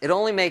self-test, it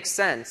only makes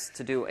sense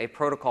to do a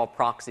protocol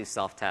proxy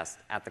self-test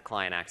at the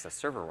client access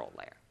server role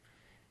layer.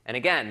 And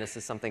again, this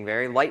is something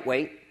very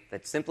lightweight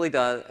that simply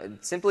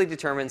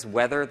determines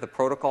whether the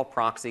protocol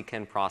proxy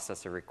can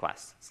process a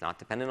request. It's not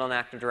dependent on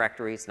Active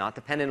Directory. It's not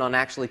dependent on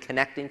actually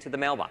connecting to the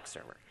mailbox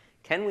server.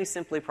 Can we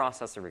simply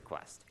process a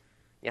request?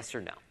 Yes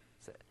or no?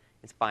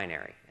 It's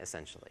binary,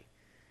 essentially.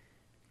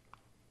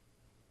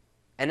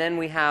 And then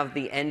we have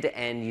the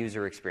end-to-end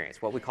user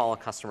experience, what we call a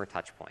customer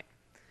touchpoint.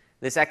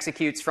 This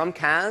executes from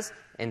CAS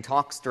and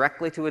talks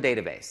directly to a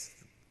database,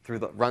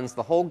 runs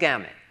the whole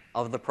gamut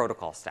of the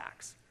protocol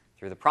stacks,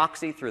 through the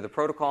proxy, through the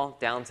protocol,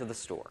 down to the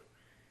store.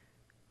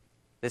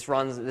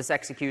 This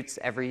executes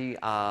every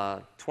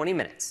 20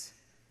 minutes.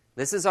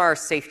 This is our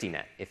safety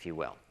net, if you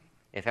will.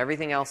 If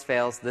everything else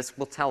fails, this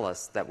will tell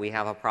us that we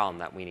have a problem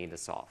that we need to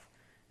solve.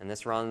 And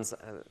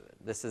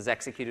this is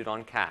executed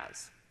on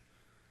CAS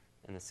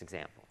in this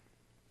example.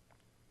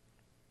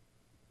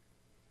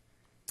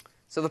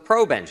 So the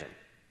probe engine.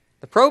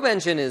 The probe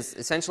engine is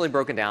essentially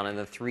broken down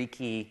into 3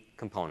 key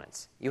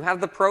components. You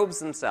have the probes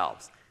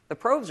themselves. The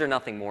probes are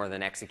nothing more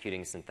than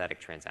executing synthetic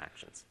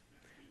transactions.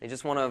 They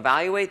just want to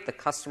evaluate the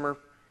customer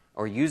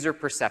or user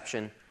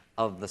perception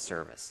of the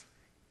service.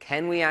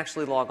 Can we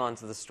actually log on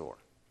to the store?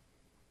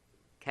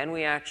 Can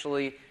we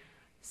actually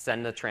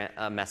send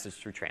a message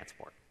through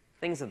transport?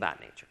 Things of that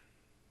nature.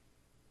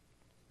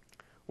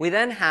 We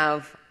then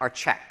have our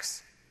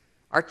checks.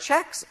 Our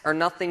checks are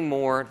nothing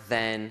more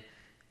than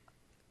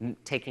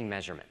taking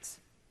measurements,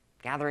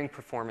 gathering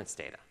performance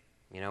data.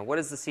 What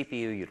is the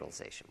CPU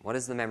utilization? What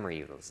is the memory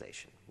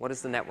utilization? What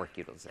is the network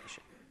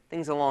utilization?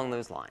 Things along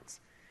those lines.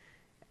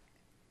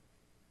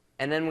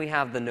 And then we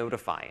have the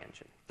notify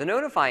engine. The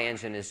notify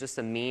engine is just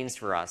a means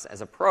for us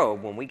as a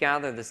probe when we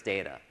gather this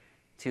data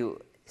to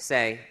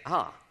say,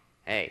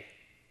 hey,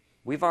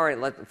 we've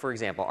already, for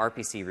example,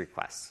 RPC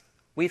requests.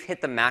 We've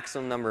hit the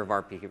maximum number of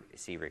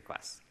RPC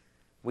requests.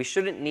 We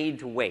shouldn't need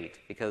to wait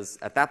because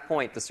at that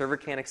point the server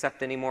can't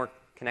accept any more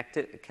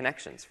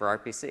connections for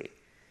RPC.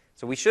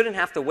 So we shouldn't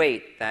have to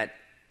wait that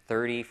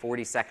 30,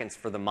 40 seconds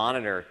for the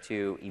monitor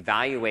to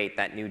evaluate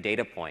that new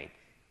data point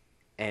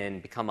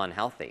and become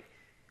unhealthy.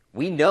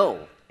 We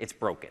know it's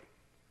broken.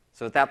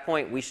 So at that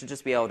point, we should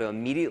just be able to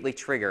immediately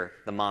trigger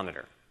the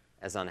monitor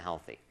as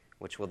unhealthy,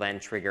 which will then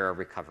trigger a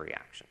recovery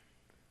action.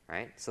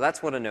 Right? So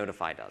that's what a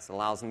notify does. It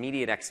allows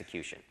immediate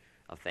execution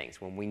of things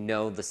when we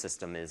know the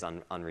system is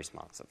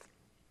unresponsive.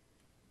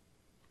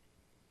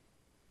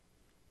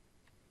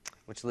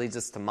 Which leads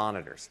us to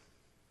monitors.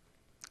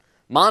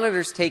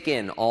 Monitors take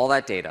in all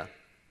that data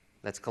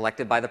that's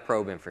collected by the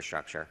probe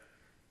infrastructure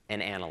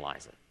and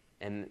analyze it.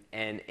 And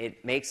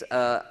it makes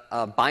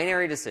a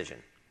binary decision.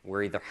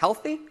 We're either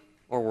healthy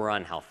or we're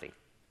unhealthy.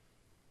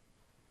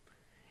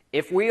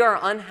 If we are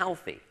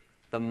unhealthy,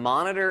 the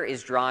monitor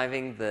is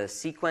driving the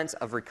sequence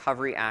of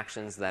recovery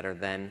actions that are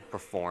then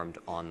performed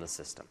on the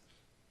system.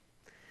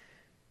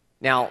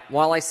 Now,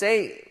 while I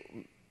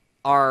say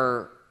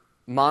our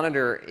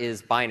monitor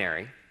is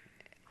binary,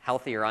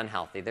 healthy or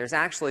unhealthy, there's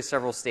actually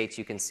several states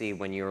you can see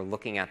when you're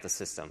looking at the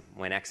system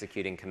when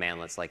executing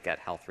commandlets like get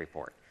health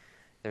report.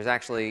 There's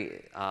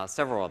actually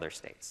several other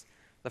states.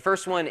 The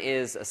first one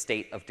is a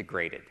state of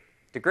degraded.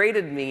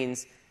 Degraded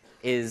means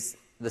is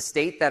the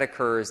state that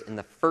occurs in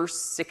the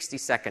first 60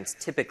 seconds,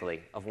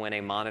 typically, of when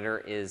a monitor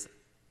is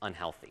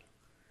unhealthy.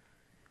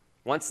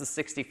 Once the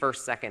 61st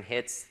second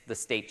hits, the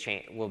state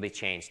will be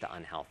changed to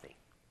unhealthy.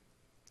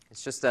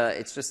 It's just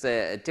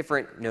a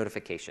different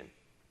notification,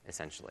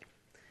 essentially.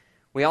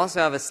 We also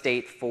have a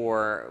state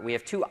we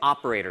have two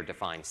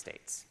operator-defined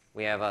states.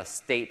 We have a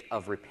state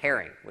of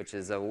repairing, which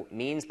is a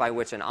means by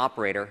which an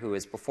operator who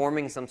is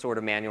performing some sort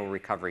of manual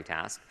recovery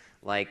task,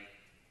 like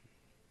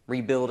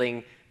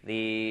rebuilding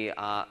the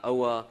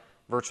OA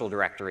virtual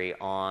directory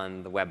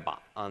on the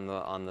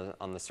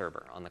on the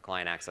server, on the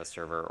client access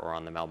server or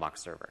on the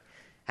mailbox server,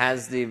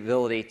 has the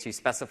ability to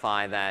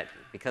specify that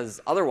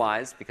because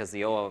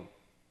the OA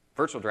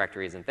virtual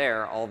directory isn't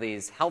there, all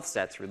these health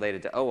sets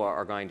related to OA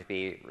are going to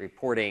be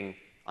reporting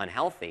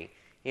unhealthy.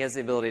 He has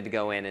the ability to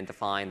go in and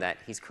define that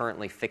he's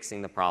currently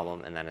fixing the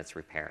problem and then it's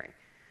repairing.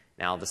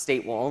 Now, the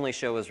state will only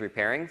show as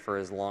repairing for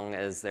as long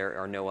as there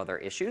are no other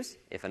issues.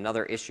 If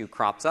another issue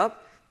crops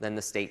up, then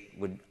the state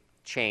would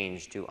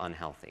change to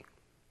unhealthy.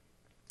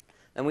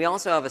 And we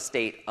also have a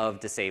state of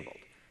disabled.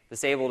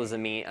 Disabled is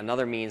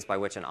another means by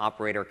which an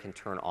operator can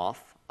turn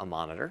off a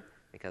monitor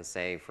because,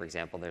 say, for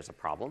example, there's a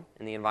problem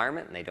in the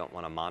environment and they don't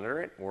want to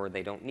monitor it or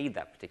they don't need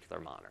that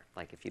particular monitor.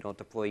 Like if you don't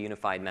deploy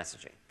unified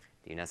messaging.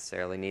 Do you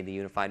necessarily need the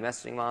unified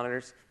messaging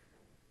monitors?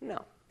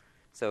 No.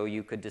 So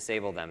you could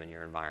disable them in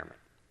your environment.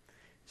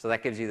 So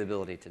that gives you the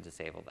ability to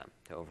disable them,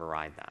 to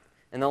override that.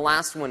 And the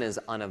last one is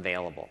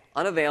unavailable.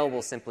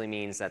 Unavailable simply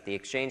means that the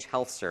Exchange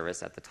Health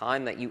Service, at the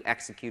time that you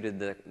executed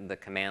the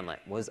commandlet,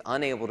 was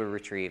unable to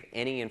retrieve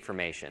any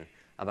information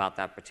about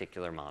that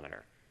particular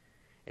monitor.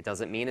 It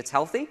doesn't mean it's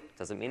healthy. It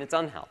doesn't mean it's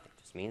unhealthy.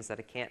 It just means that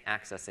it can't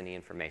access any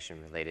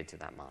information related to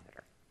that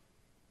monitor.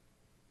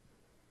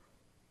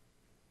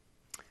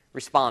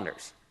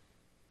 Responders.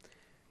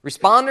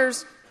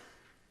 Responders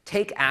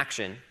take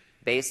action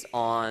based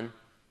on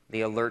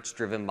the alerts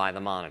driven by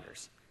the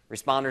monitors.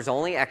 Responders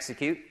only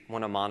execute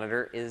when a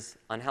monitor is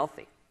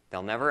unhealthy.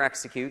 They'll never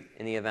execute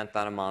in the event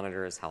that a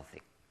monitor is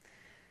healthy.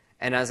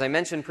 And as I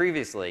mentioned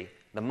previously,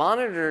 the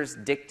monitors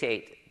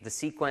dictate the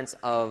sequence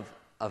of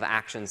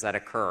actions that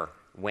occur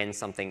when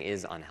something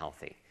is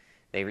unhealthy.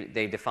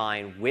 They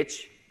define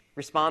which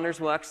responders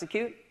will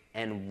execute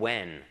and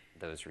when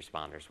those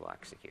responders will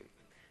execute.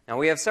 Now,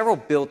 we have several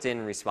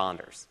built-in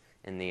responders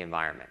in the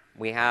environment.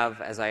 We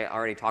have, as I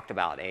already talked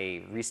about,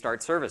 a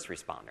restart service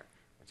responder,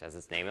 which, as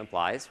its name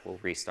implies, will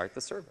restart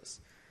the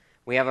service.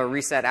 We have a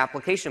reset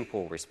application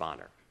pool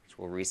responder, which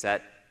will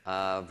reset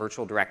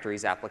virtual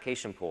directory's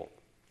application pool.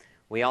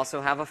 We also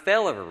have a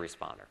failover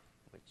responder,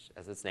 which,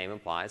 as its name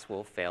implies,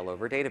 will fail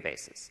over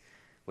databases.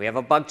 We have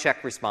a bug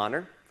check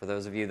responder. For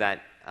those of you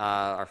that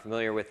are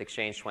familiar with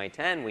Exchange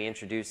 2010, we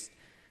introduced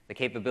the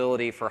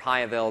capability for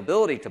high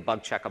availability to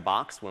bug check a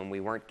box when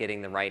we weren't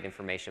getting the right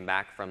information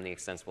back from the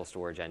extensible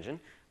storage engine.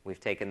 We've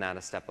taken that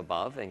a step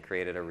above and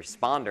created a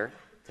responder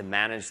to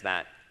manage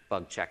that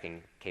bug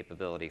checking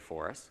capability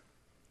for us.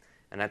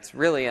 And that's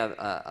really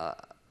a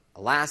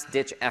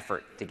last-ditch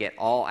effort to get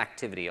all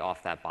activity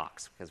off that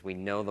box because we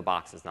know the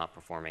box is not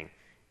performing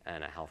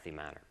in a healthy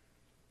manner.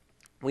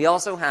 We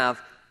also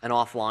have an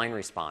offline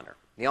responder.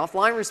 The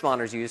offline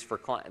responder is used for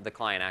the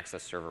client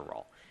access server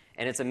role.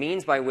 And it's a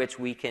means by which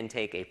we can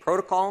take a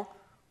protocol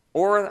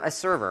or a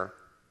server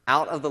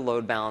out of the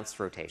load balanced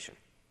rotation.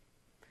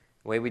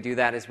 The way we do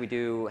that is we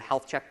do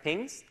health check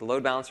pings. The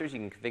load balancers, you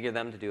can configure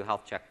them to do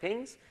health check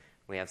pings.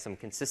 We have some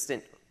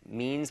consistent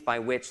means by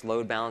which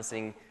load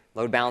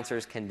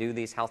balancers can do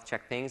these health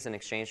check pings in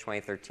Exchange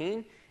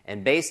 2013.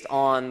 And based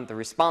on the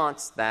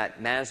response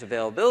that managed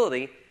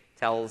availability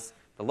tells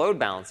the load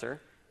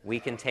balancer, we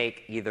can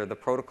take either the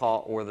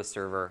protocol or the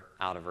server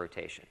out of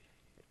rotation.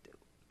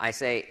 I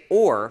say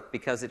or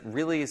because it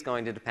really is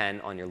going to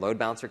depend on your load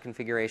balancer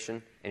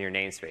configuration and your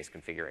namespace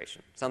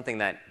configuration, something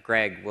that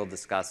Greg will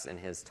discuss in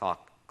his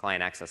talk,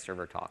 Client Access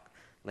Server talk,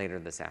 later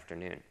this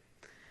afternoon.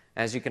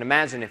 As you can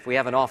imagine, if we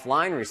have an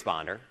offline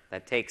responder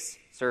that takes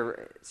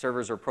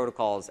servers or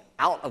protocols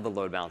out of the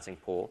load balancing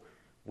pool,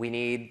 we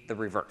need the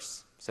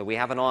reverse. So we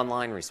have an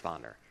online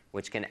responder,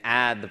 which can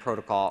add the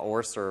protocol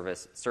or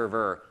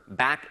server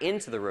back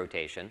into the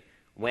rotation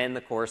when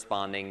the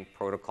corresponding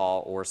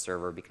protocol or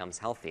server becomes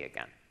healthy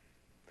again.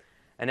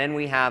 And then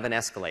we have an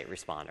escalate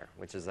responder,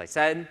 which, as I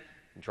said,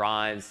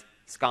 drives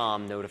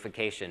SCOM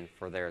notification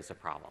for there's a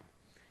problem.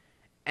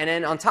 And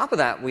then on top of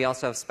that, we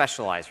also have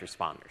specialized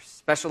responders.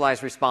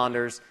 Specialized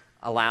responders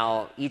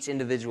allow each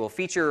individual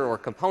feature or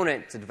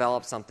component to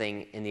develop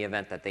something in the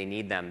event that they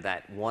need them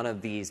that one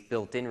of these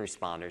built-in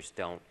responders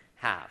don't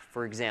have.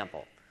 For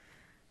example,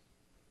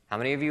 how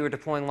many of you are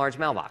deploying large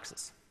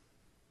mailboxes?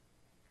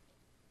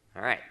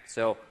 All right,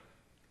 so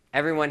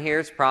everyone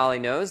here probably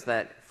knows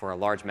that for a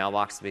large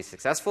mailbox to be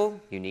successful,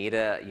 you need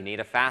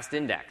a fast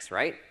index,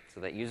 right? So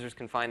that users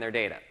can find their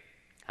data.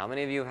 How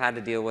many of you have had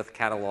to deal with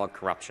catalog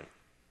corruption?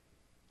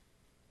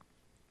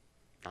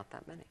 Not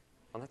that many.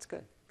 Well, that's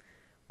good.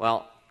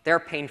 Well, they're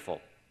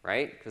painful,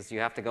 right? Because you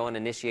have to go and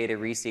initiate a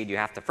reseed. You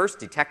have to first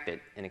detect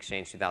it in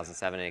Exchange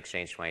 2007 and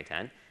Exchange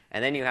 2010,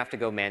 and then you have to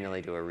go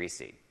manually do a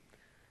reseed.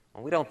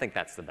 Well, we don't think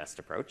that's the best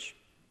approach.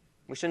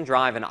 We shouldn't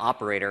drive an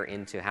operator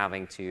into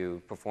having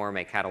to perform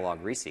a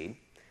catalog reseed.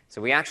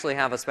 So we actually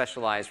have a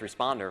specialized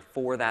responder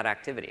for that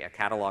activity, a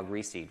catalog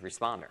reseed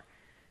responder,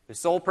 whose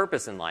sole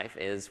purpose in life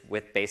is,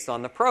 based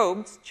on the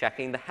probes,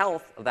 checking the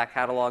health of that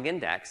catalog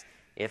index.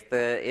 If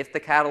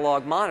the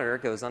catalog monitor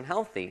goes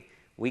unhealthy,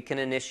 we can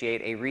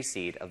initiate a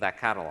reseed of that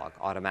catalog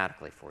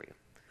automatically for you,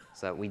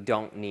 so that we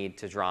don't need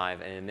to drive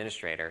an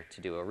administrator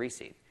to do a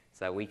reseed,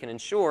 so that we can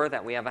ensure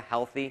that we have a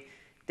healthy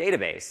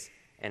database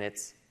and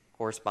its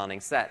corresponding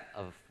set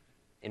of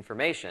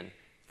information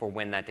for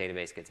when that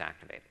database gets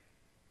activated.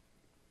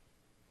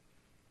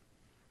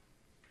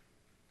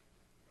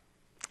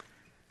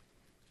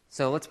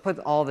 So let's put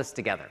all this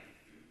together.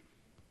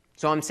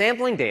 So I'm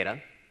sampling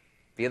data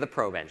via the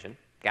probe engine,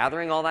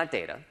 gathering all that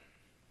data.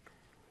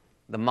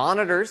 The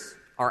monitors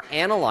are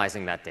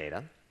analyzing that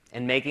data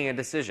and making a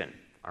decision.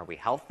 Are we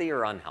healthy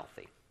or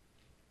unhealthy?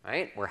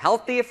 Right? We're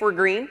healthy if we're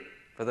green,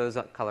 for those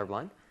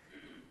colorblind.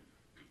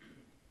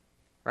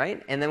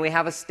 Right? And then we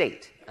have a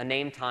state, a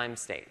name-time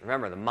state.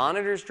 Remember, the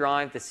monitors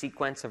drive the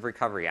sequence of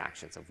recovery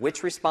actions of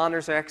which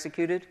responders are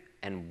executed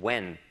and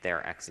when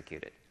they're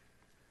executed.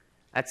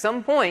 At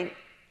some point,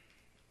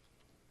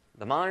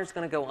 the monitor's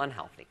going to go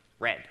unhealthy,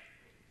 red,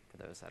 for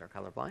those that are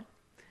colorblind.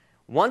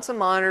 Once a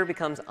monitor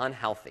becomes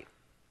unhealthy,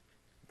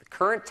 the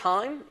current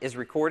time is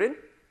recorded,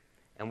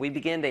 and we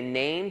begin a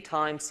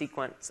name-time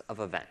sequence of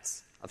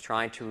events of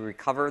trying to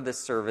recover this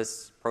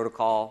service,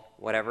 protocol,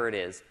 whatever it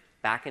is,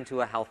 back into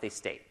a healthy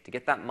state to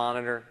get that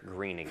monitor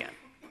green again.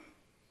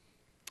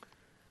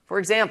 For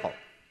example,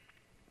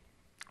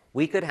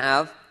 we could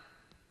have,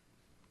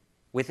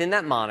 within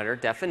that monitor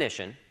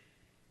definition,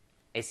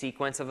 a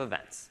sequence of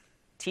events.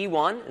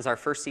 T1 is our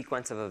first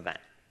sequence of event.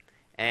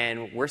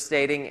 And we're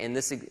stating in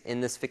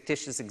this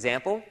fictitious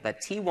example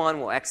that T1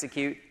 will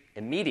execute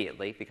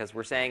immediately because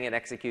we're saying it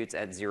executes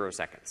at 0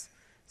 seconds.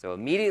 So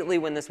immediately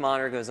when this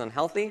monitor goes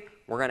unhealthy,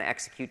 we're going to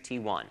execute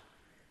T1.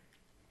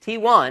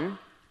 T1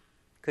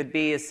 could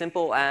be as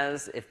simple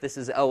as, if this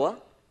is OA,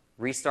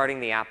 restarting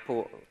the app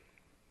pool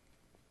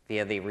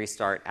via the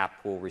restart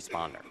app pool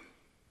responder.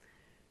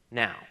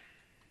 Now,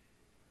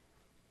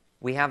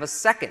 we have a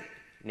second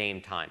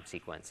name time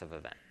sequence of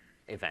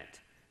event,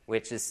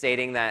 which is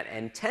stating that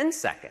in 10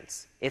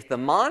 seconds, if the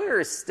monitor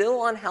is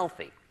still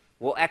unhealthy,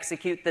 we'll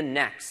execute the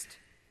next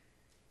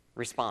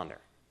responder.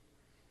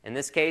 In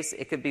this case,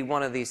 it could be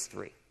one of these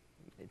three,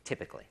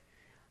 typically.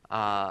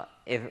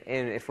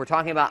 If we're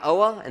talking about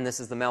OA, and this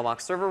is the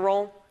mailbox server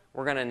role,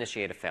 we're going to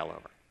initiate a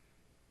failover.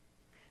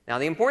 Now,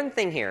 the important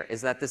thing here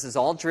is that this is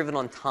all driven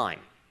on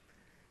time.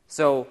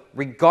 So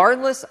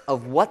regardless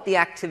of what the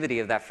activity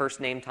of that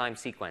first name time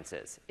sequence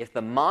is, if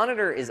the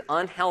monitor is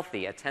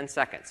unhealthy at 10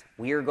 seconds,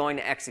 we are going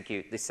to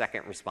execute the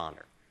second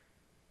responder.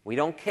 We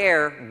don't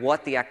care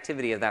what the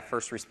activity of that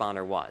first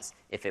responder was,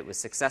 if it was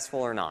successful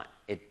or not.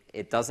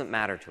 It doesn't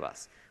matter to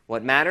us.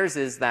 What matters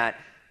is that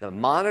the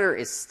monitor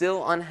is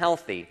still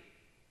unhealthy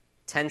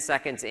 10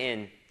 seconds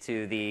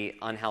into the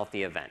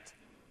unhealthy event.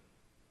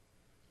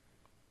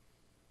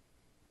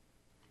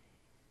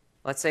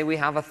 Let's say we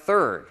have a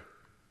third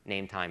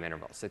name time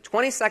interval. So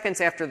 20 seconds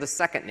after the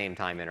second name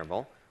time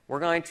interval, we're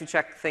going to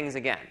check things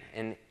again.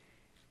 And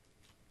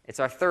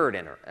it's our third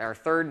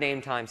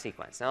name time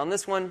sequence. Now, on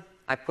this one,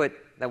 I put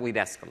that we'd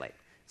escalate.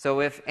 So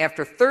if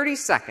after 30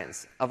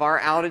 seconds of our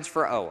outage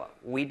for OA,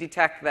 we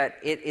detect that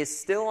it is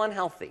still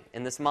unhealthy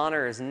and this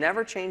monitor has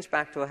never changed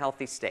back to a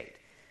healthy state,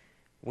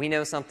 we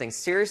know something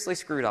seriously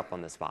screwed up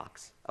on this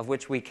box, of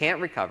which we can't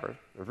recover.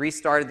 We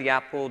restarted the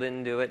app pool,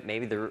 didn't do it.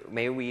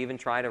 Maybe we even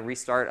tried a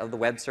restart of the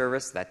web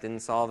service. That didn't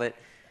solve it.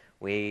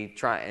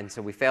 And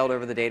so we failed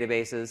over the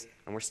databases,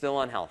 and we're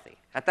still unhealthy.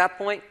 At that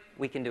point,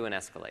 we can do an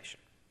escalation.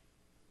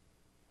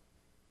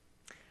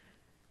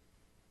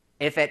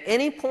 If at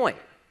any point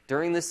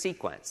during this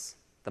sequence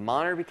the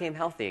monitor became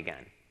healthy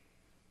again,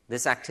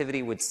 this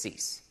activity would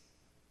cease.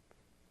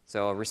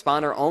 So a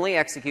responder only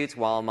executes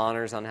while a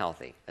monitor is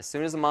unhealthy. As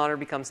soon as the monitor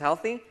becomes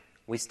healthy,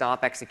 we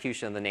stop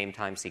execution of the name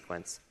time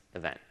sequence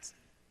events.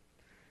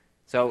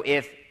 So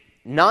if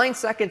 9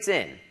 seconds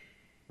in,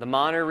 the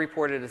monitor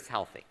reported as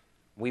healthy,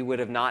 we would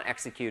have not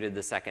executed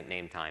the second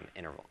name time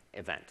interval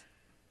event.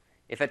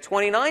 If at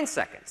 29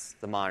 seconds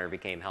the monitor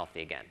became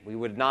healthy again, we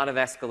would not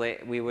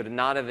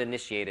have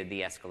initiated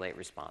the escalate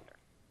responder.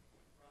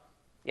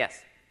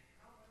 Yes?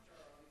 How much are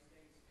all these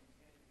things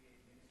intended to be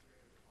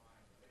administrator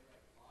defined? Are they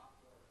like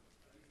locked, or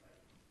are these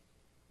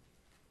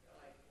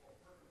like or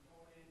per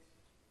component,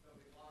 they'll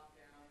be locked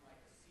down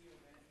like a C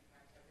event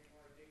type thing,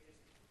 or are they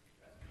just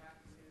best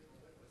practices, or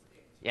what's the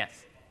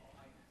Yes.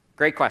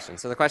 Great question.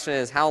 So the question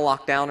is, how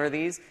locked down are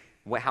these?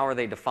 How are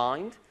they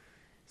defined?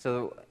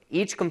 So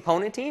each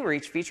component team or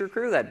each feature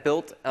crew that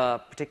built a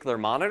particular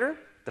monitor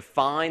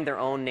defined their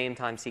own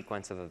name-time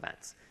sequence of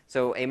events.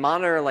 So a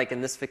monitor, like in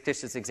this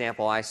fictitious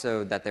example, I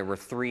showed that there were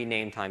 3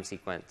 name-time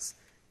sequence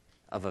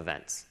of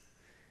events.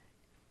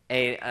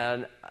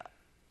 The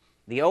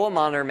OA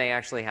monitor may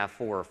actually have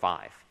 4 or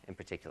 5 in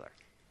particular.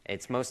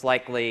 It's most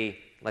likely,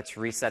 let's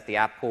reset the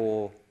app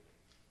pool,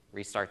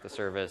 restart the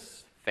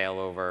service,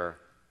 failover,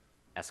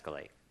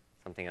 escalate,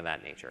 something of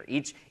that nature.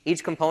 Each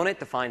component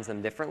defines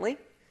them differently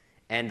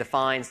and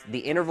defines the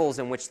intervals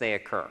in which they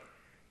occur.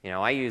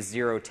 I use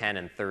 0, 10,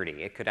 and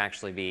 30. It could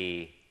actually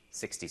be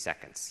 60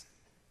 seconds,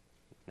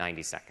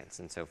 90 seconds,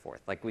 and so forth.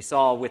 Like we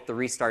saw with the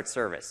restart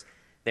service.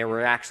 There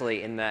were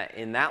actually, in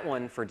that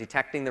one, for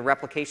detecting the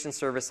replication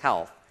service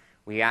health,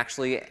 we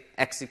actually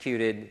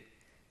executed,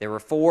 there were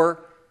 5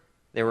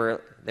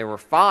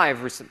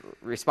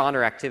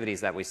 responder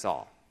activities that we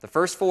saw. The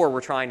first 4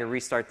 were trying to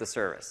restart the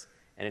service,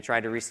 and it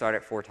tried to restart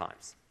it 4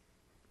 times.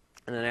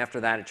 And then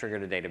after that, it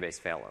triggered a database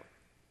failover.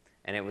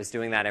 And it was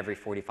doing that every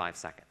 45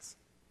 seconds.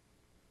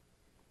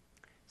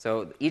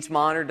 So each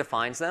monitor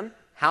defines them.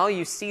 How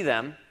you see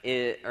them,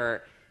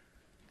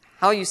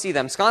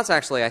 Scott's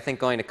actually, I think,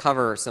 going to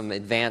cover some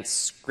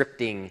advanced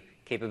scripting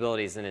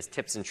capabilities in his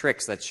tips and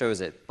tricks that shows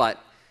it. But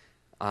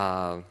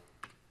how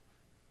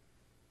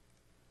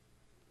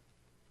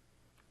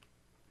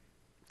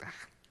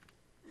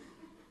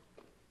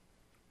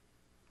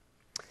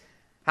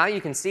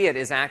you can see it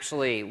is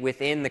actually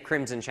within the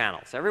Crimson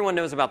channel. So everyone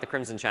knows about the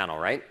Crimson channel,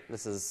 right?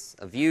 This is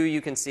a view you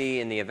can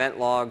see in the event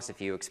logs.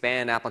 If you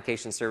expand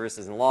application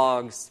services and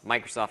logs,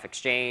 Microsoft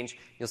Exchange,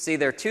 you'll see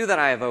there are 2 that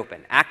I have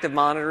open, active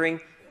monitoring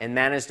and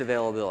managed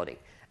availability.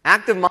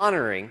 Active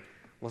monitoring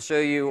will show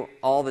you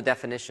all the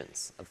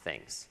definitions of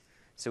things.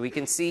 So we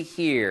can see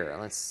here,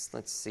 let's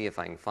see if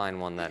I can find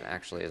one that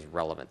actually is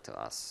relevant to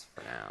us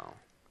for now.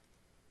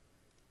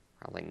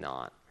 Probably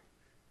not.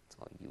 It's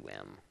all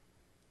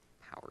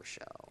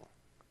PowerShell.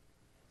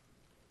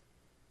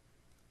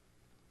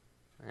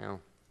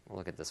 Well, we'll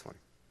look at this one.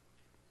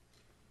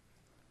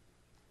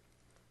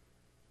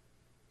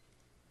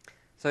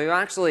 So you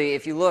actually,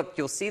 if you look,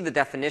 you'll see the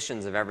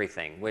definitions of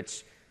everything,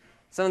 which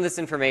some of this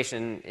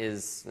information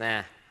is,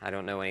 I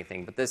don't know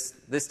anything. But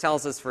this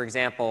tells us, for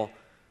example,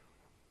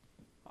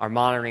 our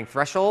monitoring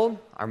threshold,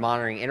 our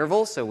monitoring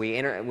interval. So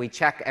we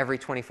check every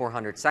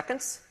 2,400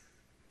 seconds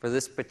for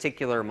this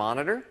particular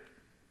monitor.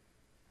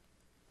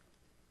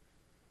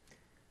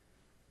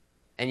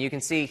 And you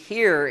can see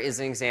here is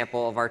an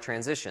example of our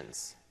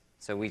transitions.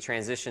 So we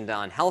transitioned to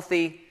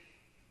unhealthy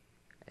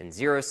in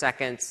 0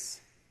 seconds.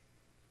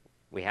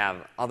 We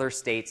have other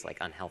states like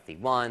unhealthy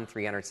 1,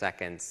 300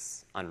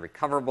 seconds,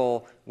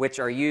 unrecoverable, which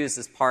are used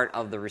as part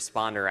of the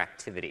responder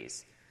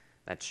activities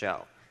that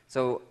show.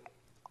 So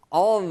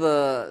all of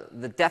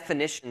the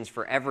definitions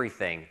for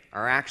everything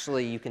are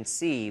actually, you can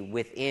see,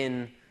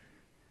 within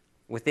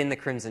the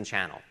Crimson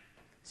channel.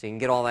 So you can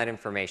get all that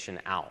information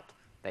out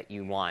that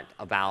you want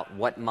about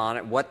what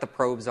the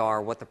probes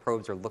are, what the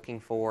probes are looking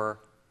for.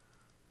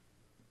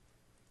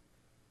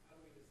 How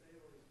do we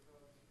disable these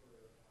probes for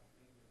maintenance?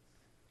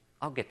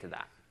 I'll get to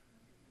that.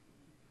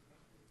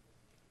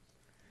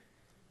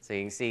 So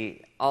you can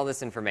see all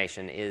this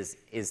information is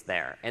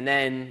there. And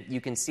then you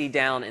can see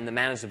down in the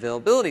managed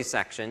availability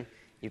section,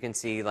 you can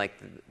see like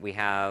we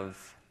have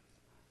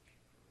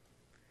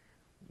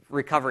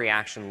recovery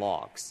action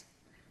logs,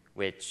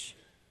 which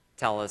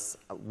tell us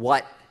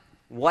what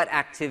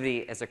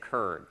activity has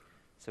occurred.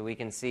 So we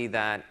can see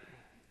that,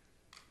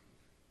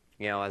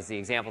 as the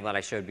example that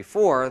I showed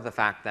before, the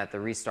fact that the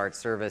restart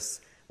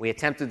service, we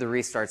attempted the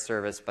restart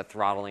service, but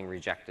throttling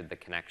rejected the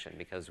connection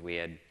because we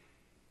had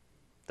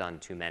done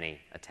too many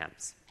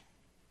attempts.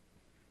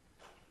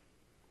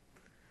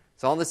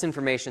 So all this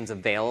information is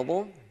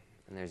available,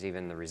 and there's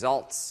even the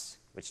results,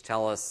 which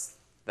tell us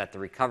that the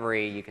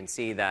recovery, you can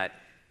see that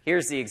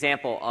here's the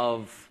example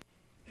of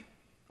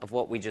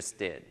what we just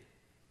did.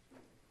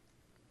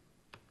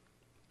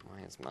 Why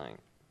is mine?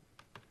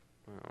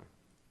 Oh.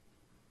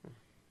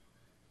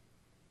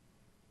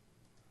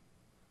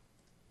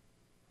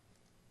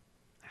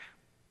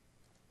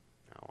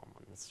 Oh, I'm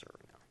on this server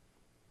now.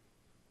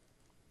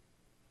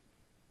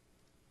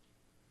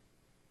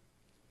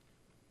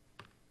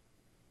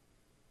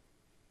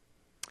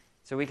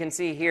 So we can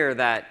see here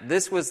that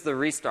this was the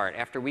restart.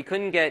 After we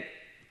couldn't get,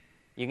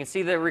 you can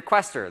see the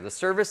requester, the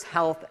Service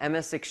Health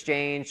MS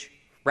Exchange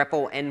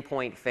repo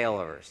endpoint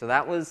failover. So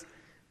that was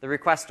the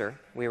requester.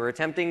 We were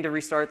attempting to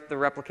restart the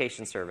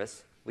replication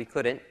service. We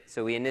couldn't,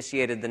 so we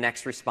initiated the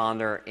next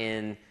responder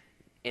in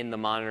the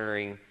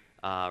monitoring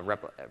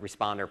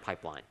responder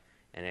pipeline,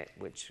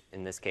 which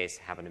in this case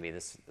happened to be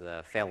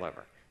the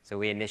failover. So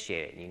we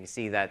initiate it. You can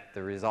see that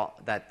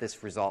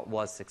this result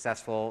was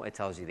successful. It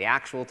tells you the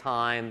actual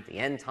time, the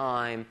end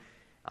time,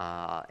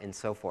 and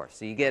so forth.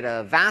 So you get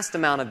a vast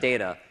amount of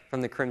data from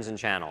the Crimson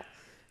channel.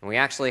 And we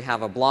actually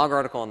have a blog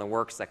article in the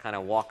works that kind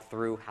of walk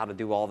through how to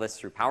do all this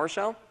through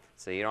PowerShell,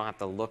 so you don't have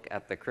to look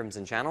at the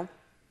Crimson channel.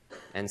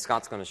 And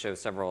Scott's going to show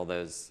several of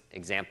those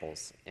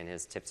examples in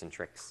his tips and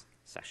tricks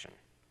session.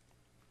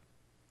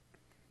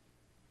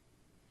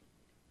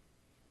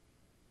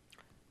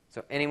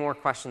 So any more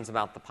questions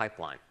about the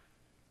pipeline?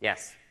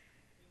 Yes?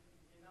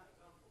 In that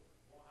example,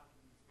 what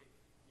happens if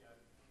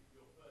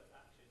your first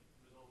action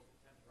resolves it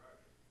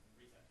temporarily and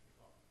resets the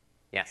clock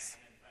Yes.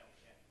 and then fails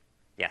again?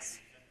 Yes.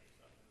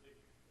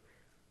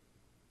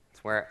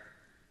 It's where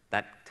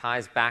that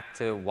ties back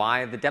to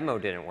why the demo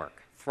didn't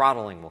work.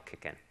 Throttling will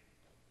kick in.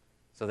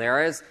 So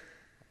there is,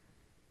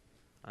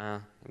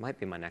 it might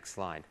be my next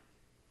slide.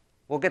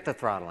 We'll get to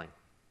throttling.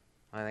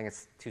 I think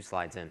it's 2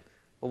 slides in.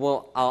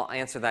 But I'll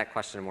answer that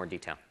question in more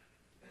detail.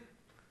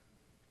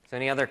 So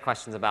any other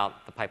questions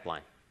about the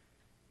pipeline?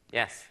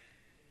 Yes?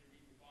 Can you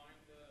redefine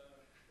the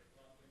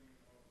throttling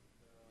of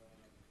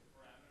the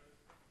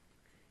parameters and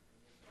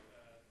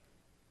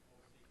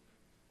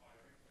policy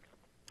firing?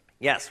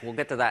 Yes, we'll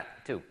get to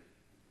that too.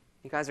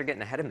 You guys are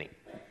getting ahead of me.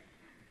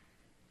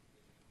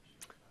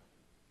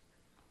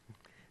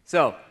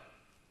 So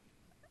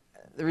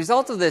the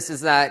result of this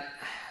is that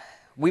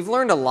we've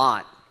learned a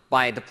lot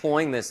by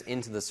deploying this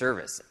into the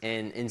service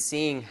and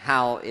seeing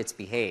how it's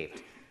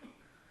behaved.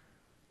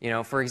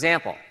 For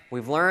example,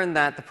 we've learned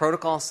that the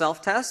protocol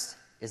self-test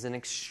is an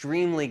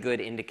extremely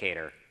good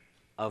indicator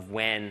of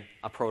when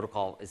a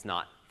protocol is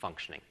not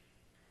functioning.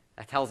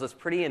 That tells us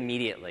pretty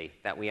immediately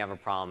that we have a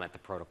problem at the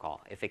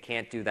protocol if it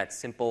can't do that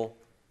simple,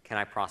 can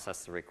I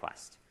process the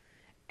request?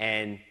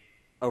 And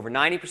over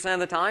 90% of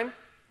the time,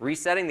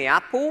 resetting the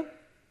app pool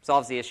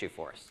solves the issue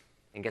for us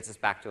and gets us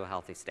back to a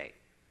healthy state.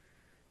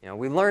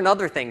 We've learned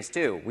other things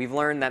too. We've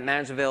learned that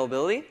managed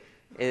availability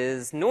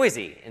is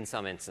noisy in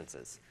some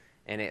instances.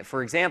 And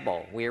for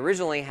example, we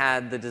originally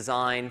had the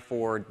design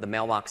for the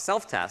mailbox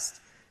self-test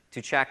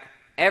to check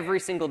every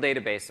single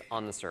database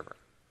on the server.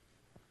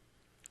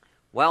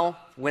 Well,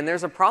 when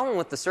there's a problem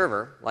with the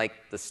server, like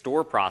the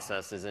store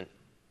process isn't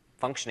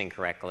functioning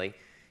correctly,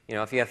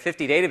 if you have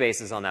 50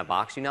 databases on that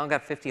box, you now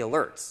got 50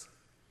 alerts.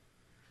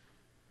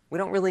 We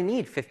don't really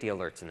need 50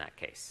 alerts in that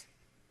case.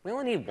 We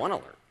only need 1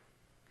 alert.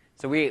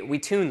 So we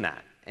tuned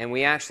that, and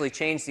we actually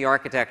changed the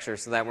architecture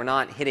so that we're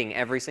not hitting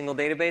every single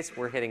database,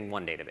 we're hitting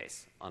 1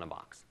 database on a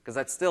box. Because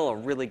that's still a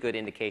really good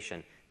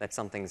indication that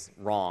something's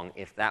wrong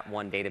if that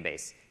 1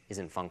 database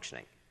isn't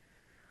functioning.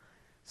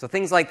 So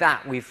things like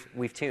that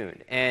we've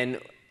tuned. And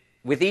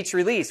with each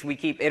release, we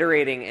keep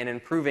iterating and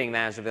improving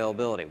managed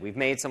availability. We've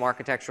made some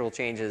architectural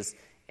changes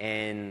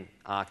in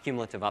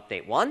Cumulative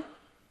Update 1,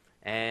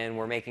 and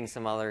we're making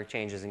some other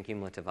changes in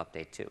Cumulative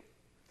Update 2.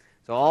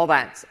 So all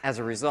that's as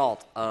a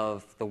result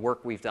of the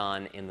work we've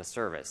done in the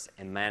service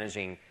and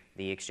managing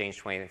the Exchange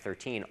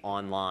 2013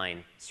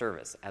 online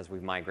service as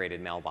we've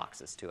migrated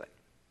mailboxes to it.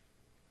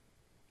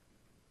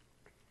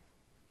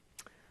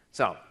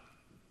 So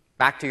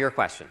back to your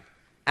question.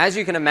 As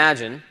you can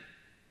imagine,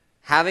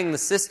 having the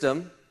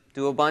system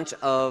do a bunch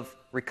of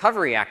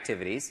recovery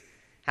activities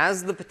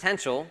has the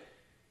potential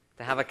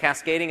to have a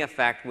cascading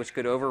effect which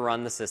could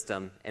overrun the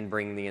system and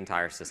bring the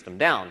entire system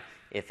down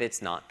if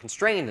it's not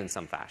constrained in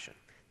some fashion.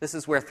 This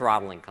is where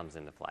throttling comes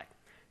into play.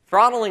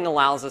 Throttling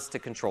allows us to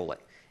control it.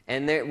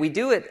 And we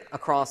do it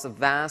across a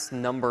vast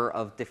number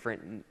of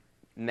different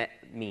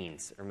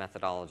means or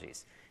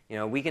methodologies.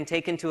 We can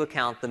take into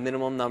account the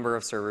minimum number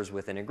of servers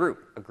within a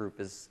group. A group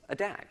is a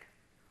DAG,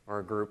 or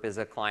a group is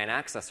a client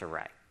access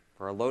array,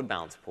 or a load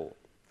balance pool.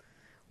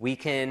 We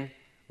can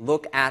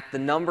look at the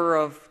number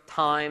of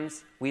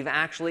times we've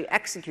actually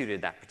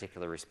executed that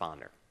particular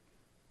responder.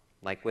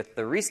 Like with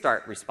the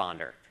restart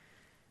responder.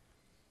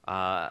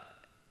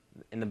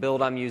 In the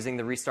build I'm using,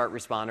 the restart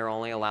responder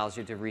only allows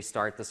you to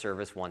restart the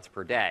service once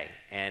per day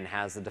and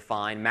has a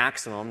defined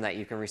maximum that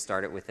you can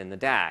restart it within the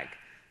DAG.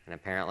 And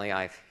apparently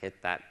I've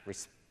hit that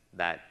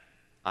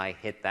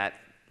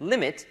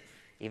limit,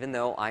 even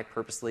though I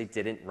purposely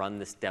didn't run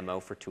this demo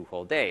for 2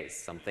 whole days.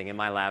 Something in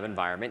my lab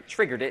environment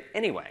triggered it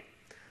anyway.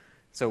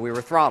 So we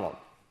were throttled.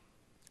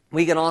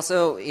 We can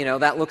also,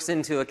 that looks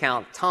into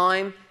account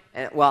time.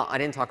 Well, I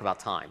didn't talk about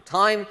time.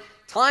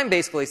 Time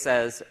basically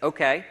says,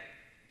 okay,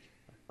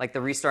 like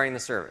the restarting the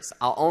service.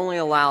 I'll only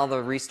allow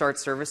the restart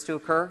service to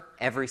occur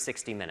every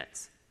 60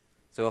 minutes.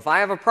 So if I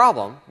have a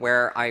problem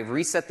where I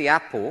reset the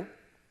app pool,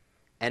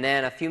 and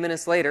then a few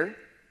minutes later,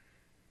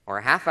 or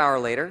a half hour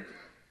later,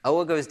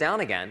 OA goes down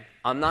again,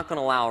 I'm not going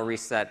to allow a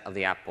reset of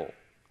the app pool.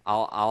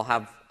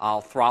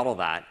 I'll throttle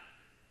that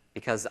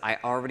because I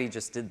already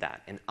just did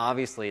that, and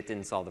obviously it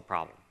didn't solve the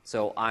problem.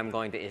 So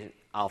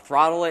I'll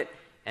throttle it,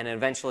 and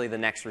eventually the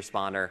next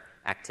responder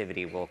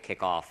activity will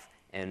kick off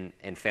and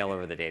fail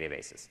over the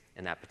databases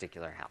in that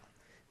particular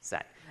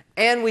set.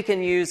 And we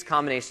can use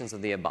combinations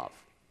of the above.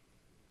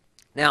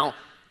 Now,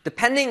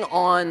 depending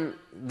on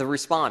the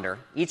responder,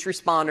 each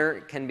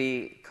responder can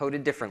be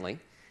coded differently.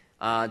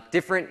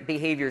 Different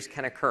behaviors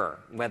can occur,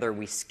 whether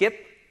we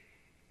skip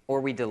or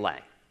we delay.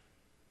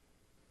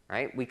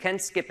 Right? We can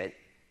skip it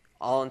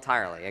all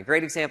entirely. A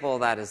great example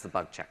of that is the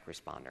bug check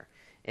responder.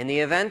 In the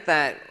event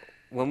that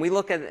when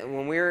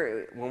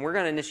we're going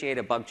to initiate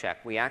a bug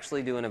check, we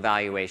actually do an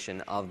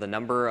evaluation of the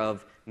number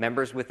of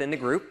members within the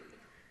group,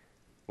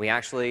 We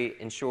actually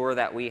ensure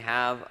that we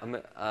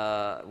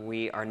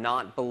are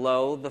not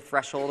below the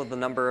threshold of the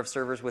number of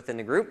servers within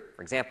the group.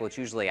 For example, it's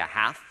usually a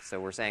half. So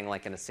we're saying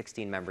like in a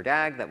 16-member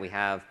DAG that we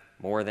have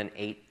more than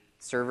 8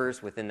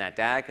 servers within that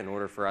DAG in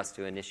order for us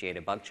to initiate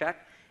a bug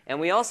check. And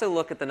we also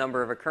look at the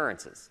number of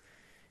occurrences.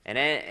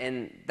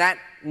 And that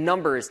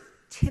number is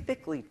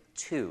typically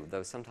 2,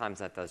 though sometimes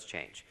that does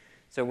change.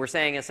 So we're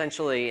saying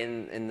essentially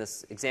in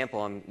this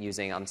example I'm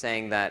using, I'm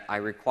saying that I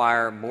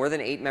require more than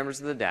 8 members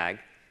of the DAG,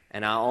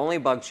 and I'll only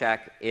bug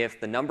check if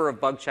the number of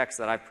bug checks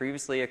that I've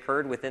previously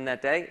occurred within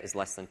that day is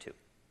less than 2.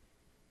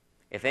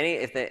 If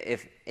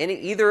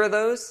either of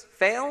those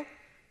fail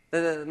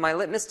my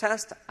litmus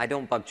test, I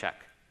don't bug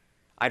check.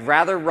 I'd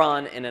rather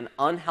run in an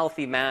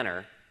unhealthy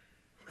manner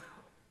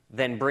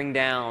than bring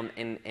down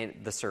in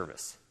the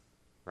service,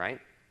 right?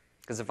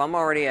 Because if I'm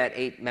already at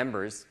 8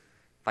 members,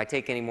 if I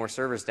take any more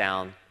servers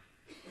down,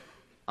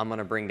 I'm going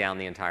to bring down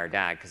the entire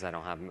DAG because I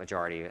don't have a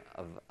majority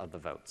of the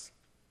votes,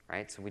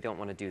 right? So we don't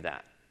want to do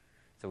that.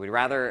 So we'd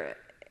rather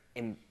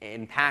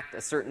impact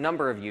a certain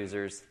number of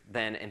users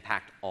than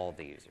impact all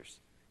the users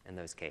in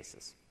those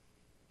cases.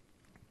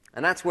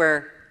 And that's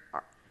where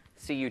our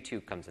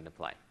CU2 comes into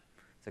play.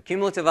 So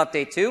cumulative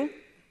update 2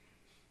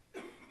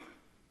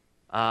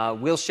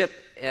 will ship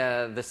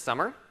this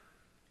summer.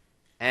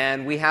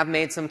 And we have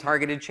made some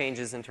targeted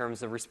changes in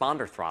terms of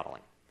responder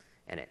throttling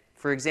in it.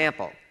 For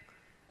example,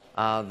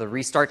 the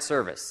restart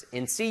service.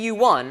 In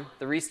CU1,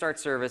 the restart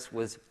service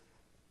was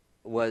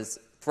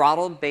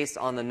throttled based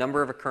on the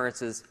number of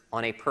occurrences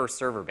on a per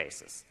server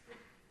basis.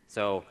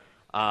 So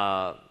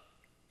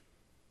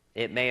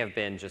it may have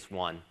been just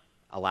 1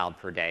 allowed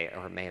per day,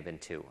 or it may have been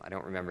 2. I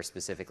don't remember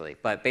specifically.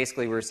 But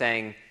basically we're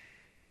saying,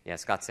 yeah,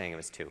 Scott's saying it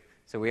was 2.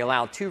 So we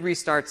allowed 2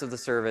 restarts of the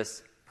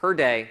service per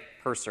day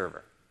per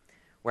server.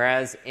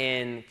 Whereas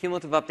in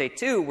cumulative update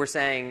 2, we're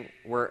saying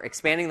we're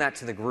expanding that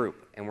to the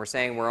group, and we're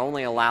saying we're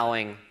only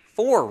allowing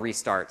 4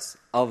 restarts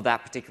of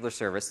that particular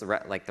service,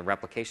 like the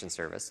replication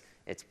service.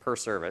 It's per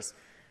service.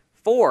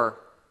 4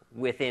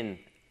 within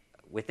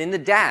the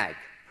DAG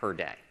per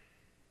day,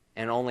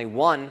 and only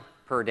 1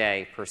 per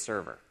day per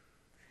server.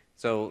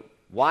 So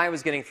why I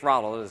was getting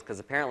throttled is because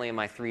apparently in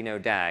my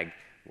 3-node DAG,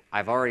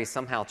 I've already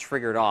somehow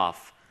triggered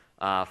off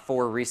 4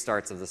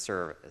 restarts of the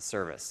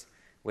service,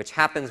 which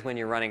happens when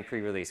you're running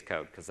pre-release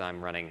code, because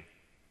I'm running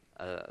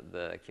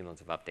the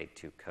cumulative update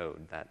 2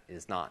 code that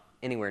is not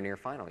anywhere near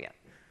final yet.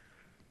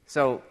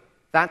 So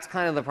that's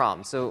kind of the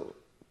problem.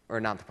 Or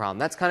not the problem.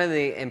 That's kind of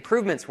the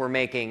improvements we're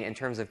making in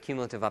terms of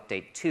cumulative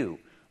update 2.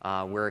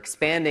 We're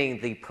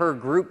expanding the per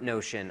group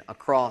notion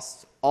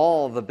across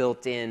all the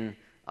built-in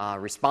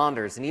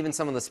responders and even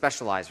some of the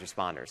specialized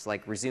responders,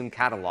 like resume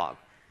catalog.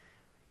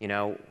 You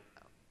know,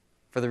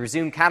 for the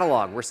resume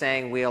catalog, we're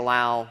saying we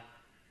allow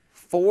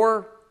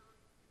 4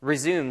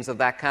 resumes of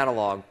that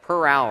catalog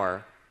per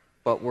hour,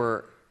 but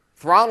we're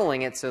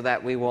throttling it so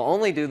that we will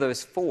only do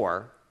those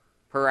 4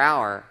 per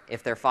hour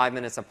if they're 5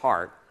 minutes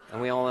apart,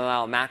 and we only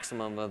allow a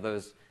maximum of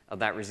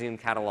that resume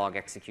catalog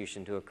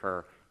execution to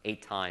occur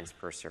 8 times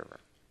per server,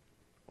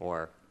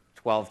 or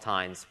 12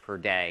 times per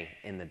day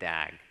in the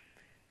DAG,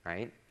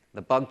 right?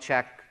 The bug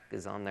check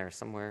is on there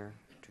somewhere.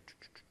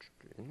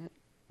 Isn't it?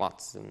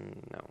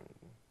 Watson, no.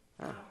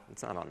 Oh,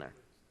 it's not on there.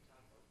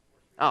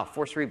 Oh,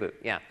 force reboot,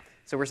 yeah.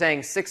 So we're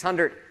saying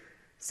 600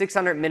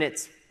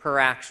 minutes per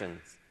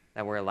actions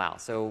that we're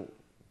allowed. So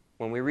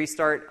when we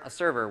restart a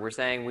server, we're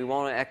saying we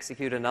won't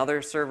execute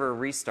another server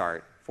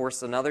restart,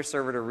 force another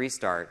server to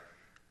restart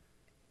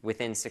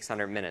within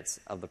 600 minutes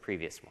of the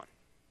previous one.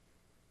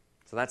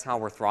 So that's how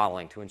we're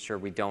throttling to ensure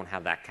we don't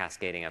have that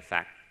cascading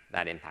effect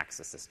that impacts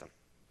the system.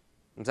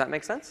 Does that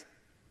make sense?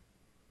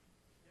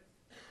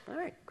 All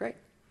right, great.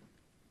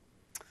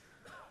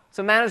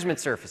 So management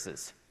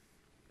surfaces.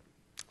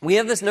 We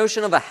have this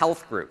notion of a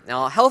health group.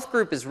 Now, a health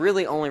group is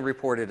really only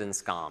reported in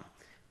SCOM.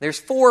 There's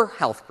 4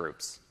 health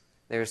groups.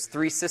 There's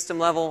 3 system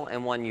level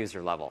and 1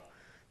 user level.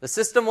 The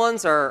system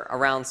ones are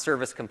around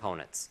service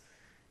components.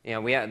 You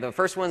know, the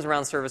first one's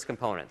around service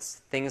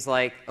components. Things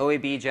like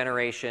OAB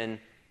generation,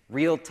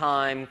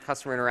 real-time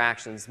customer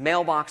interactions,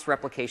 mailbox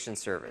replication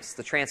service,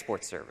 the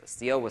transport service,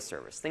 the OWA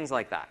service, things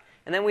like that.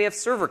 And then we have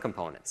server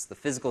components, the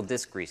physical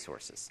disk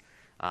resources,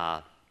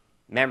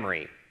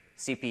 memory,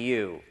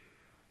 CPU,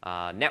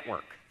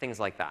 network, things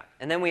like that.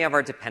 And then we have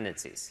our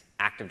dependencies,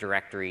 Active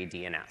Directory,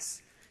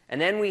 DNS.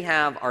 And then we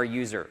have our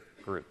user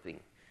grouping,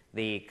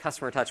 the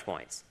customer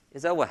touchpoints.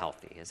 Is OWA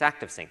healthy? Is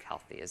ActiveSync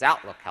healthy? Is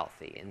Outlook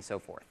healthy? And so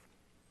forth.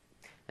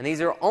 And these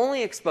are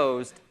only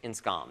exposed in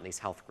SCOM, these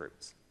health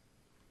groups.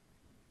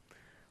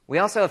 We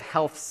also have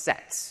health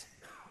sets.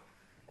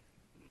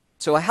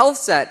 So a health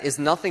set is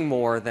nothing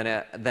more than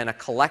a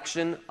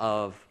collection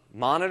of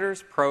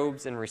monitors,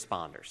 probes, and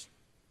responders.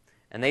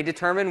 And they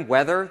determine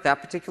whether that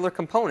particular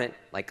component,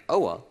 like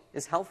OWA,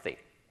 is healthy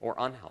or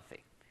unhealthy.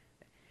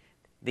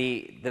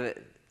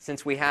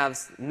 Since we have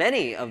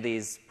many of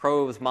these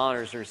probes,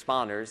 monitors, and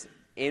responders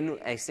in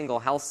a single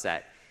health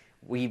set,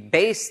 we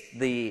base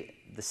the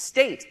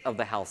state of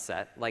the health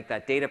set, like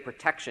that data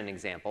protection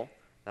example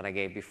that I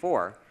gave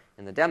before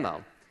in the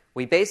demo,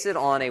 we base it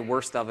on a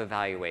worst of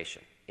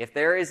evaluation. If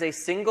there is a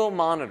single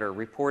monitor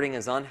reporting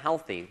as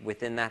unhealthy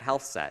within that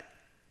health set,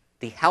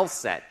 the health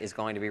set is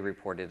going to be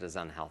reported as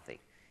unhealthy.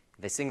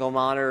 If a single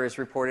monitor is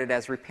reported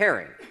as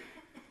repairing,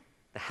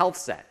 the health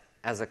set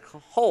as a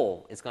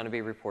whole is going to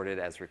be reported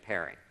as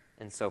repairing,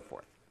 and so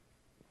forth.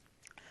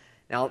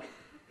 Now,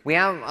 we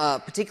have a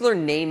particular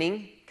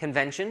naming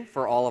convention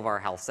for all of our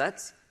health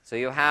sets. So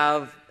you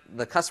have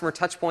the customer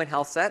touchpoint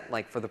health set,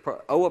 like for the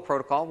OA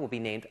protocol, will be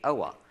named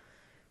OA.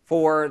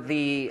 For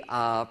the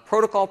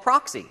protocol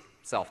proxy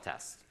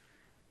self-test,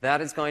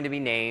 that is going to be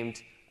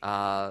named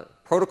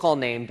protocol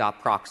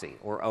name.proxy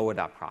or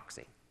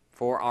OA.proxy.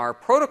 For our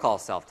protocol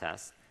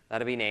self-test,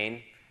 that'll be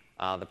named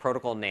the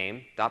protocol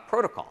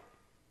name.protocol.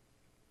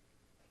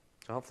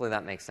 So hopefully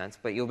that makes sense.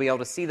 But you'll be able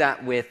to see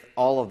that with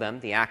all of them,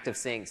 the active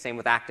sync, same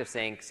with active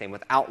sync, same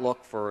with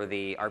Outlook for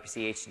the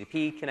RPC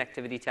HTTP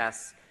connectivity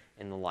tests,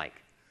 and the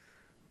like.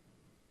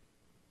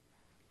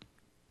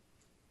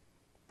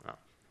 Oh,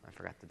 I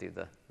forgot to do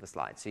the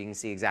slide. So you can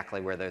see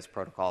exactly where those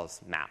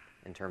protocols map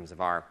in terms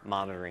of our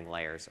monitoring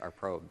layers, our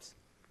probes.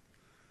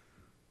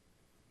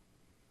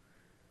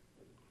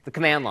 The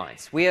command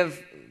lines. We have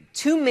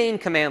two main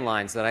command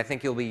lines that I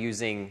think you'll be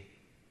using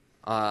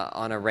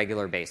on a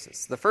regular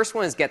basis. The first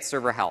one is get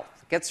server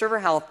health. Get server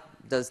health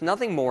does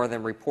nothing more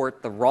than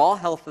report the raw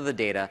health of the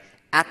data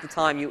at the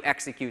time you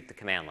execute the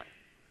command line.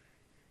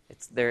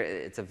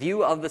 It's a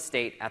view of the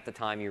state at the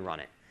time you run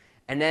it.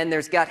 And then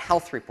there's get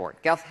health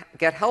report.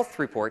 Get health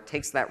report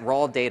takes that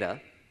raw data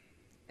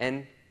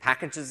and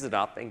packages it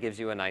up and gives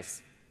you a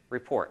nice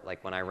report,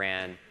 like when I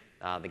ran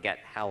the get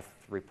health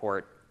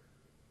report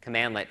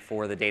commandlet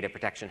for the data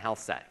protection health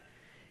set.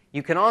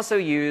 You can also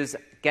use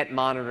get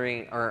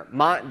monitoring or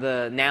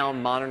the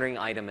noun monitoring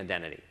item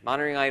identity.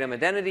 Monitoring item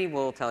identity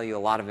will tell you a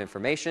lot of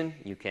information.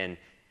 You can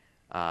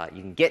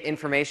get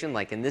information,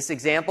 like in this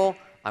example,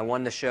 I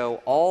wanted to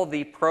show all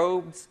the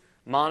probes,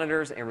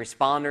 monitors, and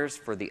responders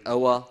for the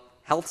OA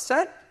health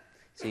set.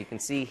 So you can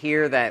see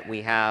here that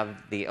we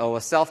have the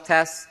OA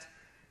self-test,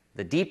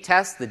 the deep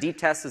test. The deep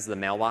test is the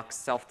mailbox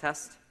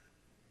self-test.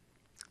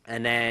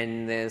 And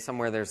then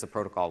somewhere there's a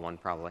protocol one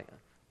probably.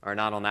 Or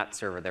not on that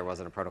server, there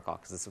wasn't a protocol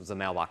because this was a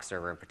mailbox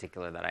server in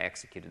particular that I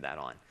executed that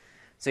on.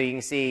 So you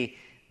can see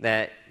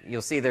that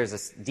you'll see there's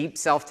a deep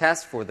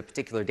self-test for the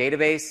particular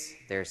database.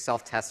 There's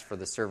self-test for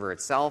the server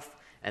itself.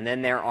 And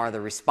then there are the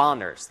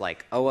responders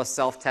like OA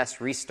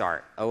self-test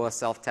restart, OA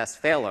self-test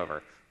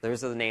failover.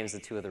 Those are the names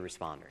of two of the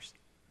responders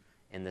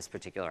in this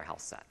particular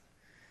health set.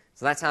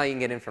 So that's how you can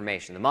get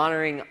information. The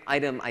monitoring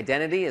item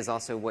identity is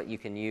also what you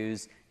can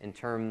use in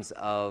terms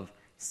of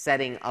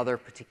setting other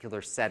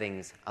particular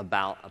settings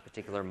about a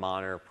particular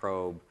monitor,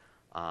 probe,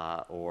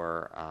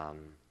 or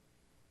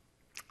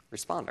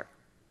responder.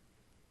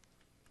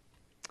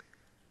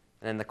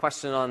 And then the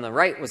question on the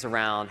right was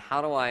around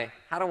how do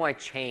I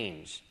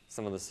change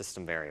some of the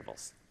system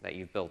variables that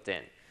you've built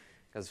in?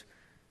 Because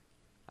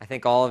I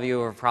think all of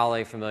you are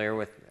probably familiar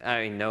with,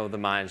 know the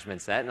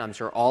management set, and I'm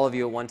sure all of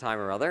you at one time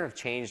or other have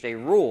changed a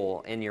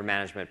rule in your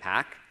management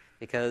pack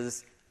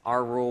because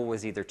our rule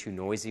was either too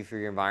noisy for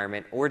your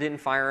environment or didn't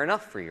fire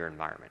enough for your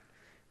environment,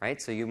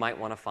 right? So you might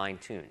want to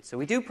fine-tune. So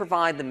we do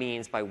provide the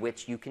means by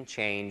which you can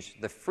change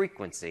the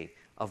frequency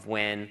of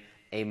when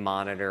a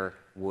monitor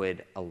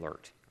would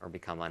alert or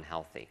become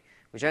unhealthy.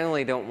 We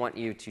generally don't want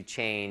you to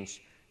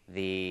change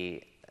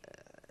the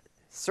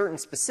certain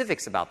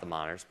specifics about the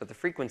monitors, but the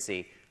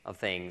frequency of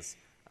things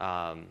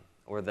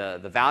or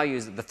the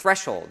values, the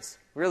thresholds.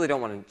 We really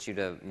don't want you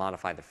to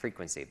modify the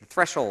frequency. The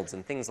thresholds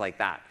and things like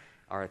that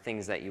are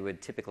things that you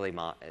would typically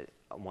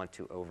want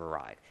to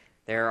override.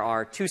 There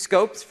are two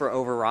scopes for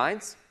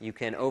overrides. You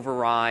can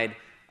override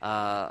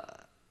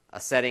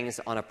settings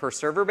on a per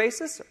server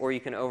basis, or you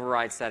can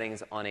override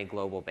settings on a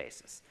global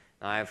basis.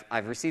 Now,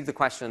 I've received the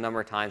question a number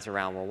of times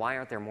around, well, why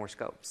aren't there more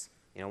scopes?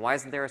 Why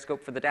isn't there a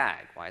scope for the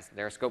DAG? Why isn't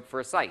there a scope for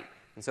a site?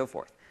 And so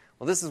forth.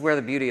 Well, this is where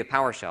the beauty of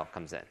PowerShell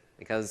comes in,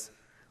 because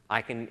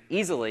I can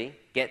easily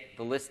get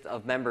the list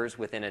of members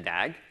within a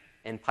DAG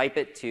and pipe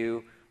it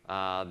to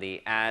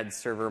the add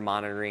server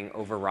monitoring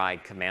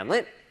override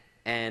commandlet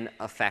and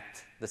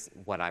affect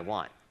what I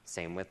want.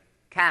 Same with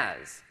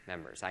CAS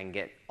members. I can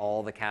get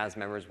all the CAS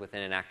members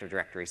within an Active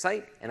Directory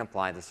site and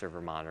apply the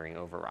server monitoring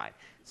override.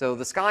 So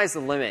the sky's the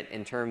limit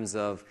in terms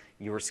of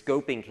your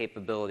scoping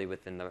capability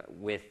with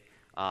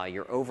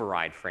your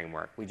override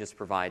framework. We just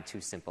provide two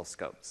simple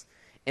scopes.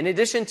 In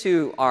addition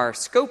to our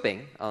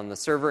scoping on the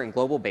server and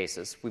global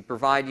basis, we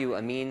provide you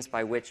a means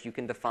by which you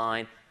can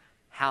define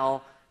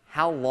how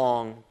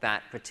long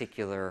that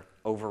particular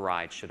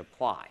override should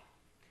apply.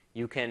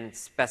 You can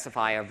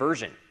specify a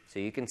version. So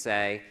you can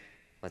say,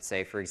 let's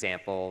say, for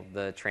example,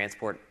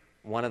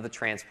 one of the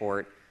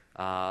transport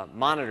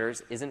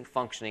monitors isn't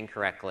functioning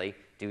correctly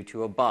due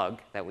to a bug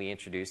that we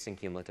introduced in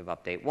Cumulative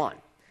Update 1.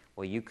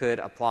 Well, you could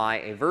apply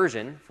a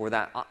version for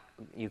that.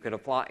 You could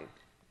apply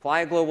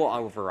a global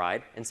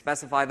override and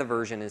specify the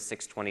version is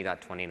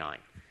 620.29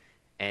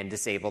 and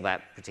disable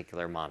that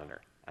particular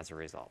monitor as a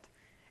result.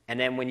 And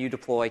then when you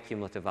deploy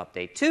cumulative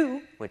update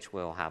 2, which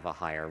will have a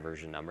higher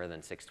version number than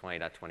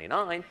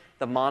 620.29,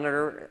 the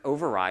monitor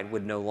override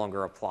would no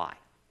longer apply.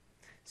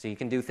 So you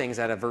can do things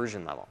at a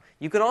version level.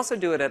 You can also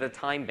do it at a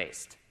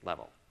time-based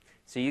level.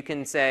 So you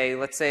can say,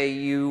 let's say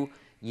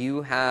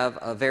you have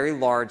a very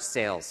large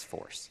sales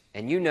force,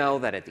 and you know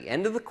that at the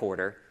end of the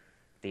quarter,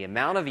 the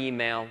amount of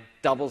email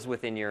doubles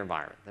within your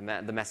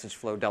environment. The message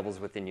flow doubles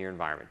within your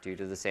environment due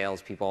to the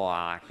salespeople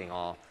acting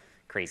all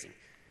crazy.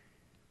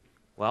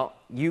 Well,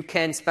 you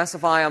can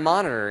specify a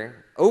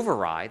monitor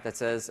override that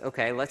says,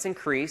 okay, let's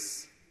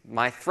increase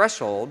my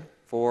threshold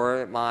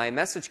for my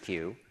message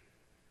queue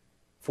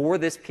for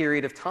this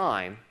period of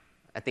time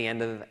at the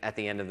end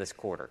of this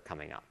quarter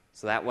coming up.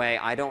 So that way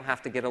I don't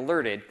have to get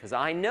alerted because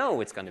I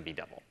know it's going to be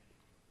double.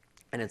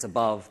 And it's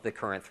above the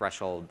current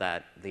threshold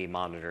that the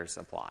monitors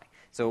apply.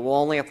 So it will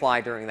only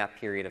apply during that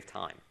period of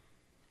time.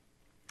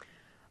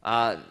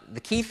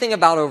 The key thing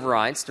about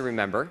overrides to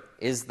remember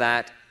is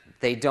that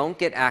they don't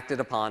get acted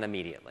upon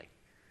immediately.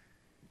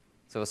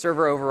 So a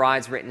server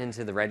override's written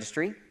into the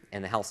registry,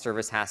 and the health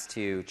service has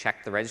to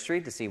check the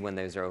registry to see when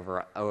those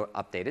are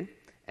updated.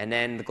 And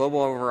then the global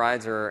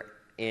overrides are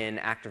in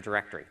Active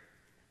Directory,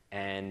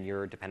 and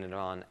you're dependent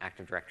on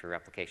Active Directory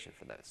replication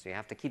for those. So you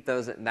have to keep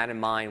that in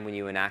mind when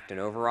you enact an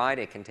override.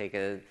 It can take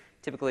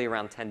typically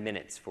around 10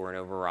 minutes for an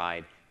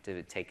override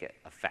to take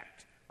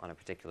effect on a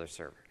particular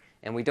server.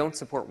 And we don't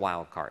support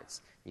wildcards.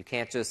 You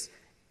can't just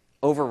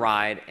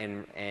override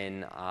in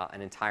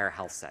an entire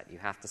health set. You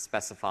have to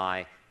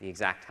specify the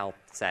exact health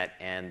set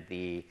and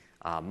the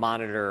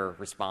monitor,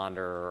 responder,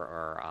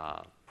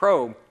 or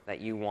probe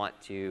that you want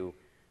to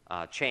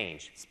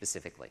change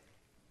specifically.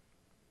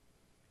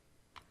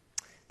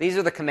 These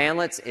are the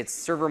commandlets. It's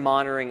server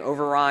monitoring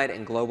override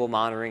and global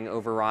monitoring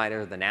override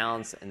are the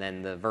nouns, and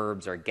then the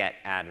verbs are get,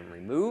 add, and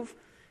remove.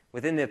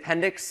 Within the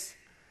appendix,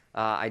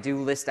 I do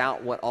list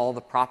out what all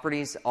the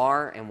properties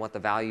are and what the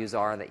values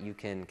are that you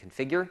can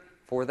configure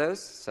for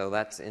those. So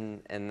that's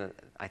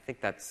I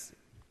think that's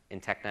in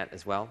TechNet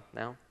as well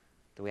now.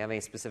 Do we have any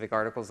specific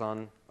articles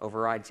on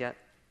overrides yet?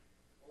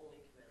 Only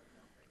command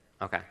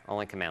line. Okay,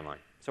 only command line.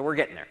 So we're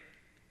getting there.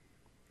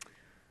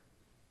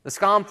 The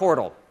SCOM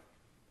portal.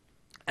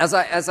 As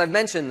I've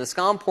mentioned, the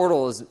SCOM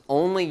portal is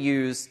only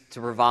used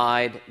to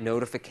provide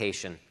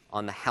notification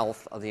on the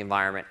health of the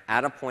environment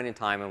at a point in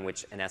time in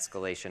which an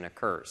escalation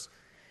occurs.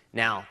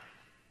 Now,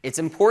 it's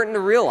important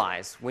to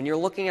realize when you're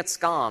looking at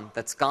SCOM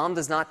that SCOM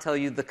does not tell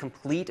you the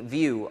complete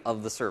view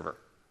of the server.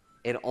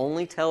 It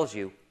only tells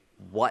you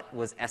what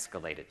was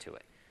escalated to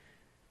it.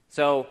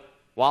 So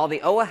while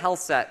the OA health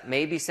set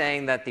may be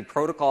saying that the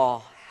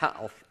protocol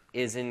health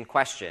is in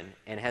question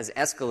and has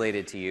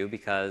escalated to you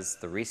because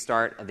the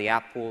restart of the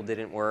app pool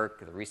didn't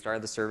work, the restart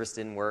of the service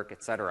didn't work,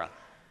 etc.,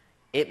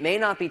 it may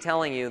not be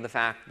telling you the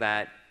fact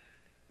that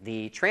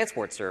the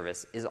transport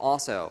service is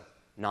also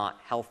not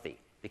healthy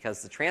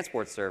because the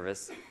transport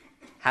service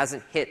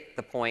hasn't hit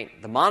the point,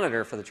 the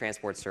monitor for the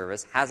transport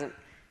service hasn't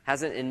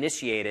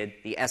initiated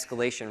the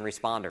escalation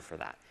responder for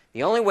that.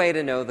 The only way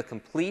to know the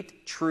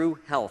complete true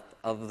health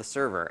of the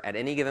server at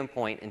any given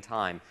point in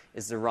time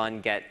is to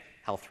run get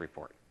health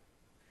report.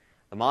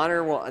 The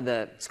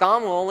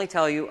SCOM will only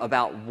tell you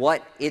about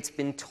what it's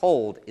been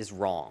told is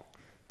wrong.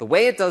 The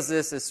way it does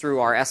this is through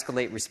our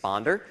escalate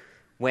responder.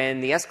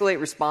 When the escalate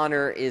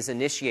responder is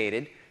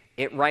initiated,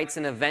 it writes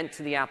an event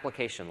to the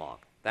application log.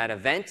 That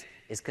event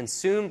is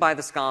consumed by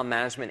the SCOM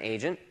management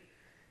agent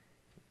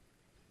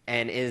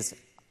and is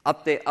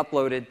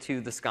uploaded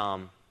to the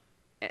SCOM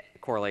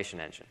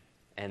correlation engine.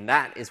 And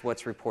that is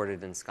what's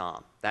reported in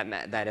SCOM.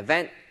 That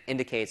event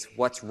indicates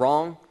what's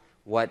wrong,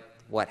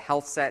 what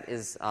health set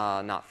is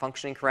not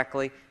functioning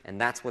correctly, and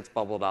that's what's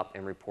bubbled up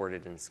and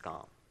reported in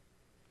SCOM.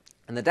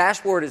 And the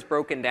dashboard is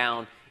broken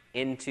down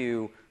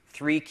into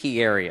 3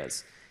 key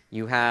areas.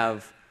 You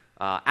have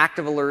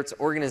active alerts,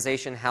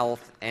 organization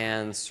health,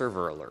 and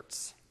server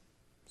alerts.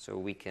 So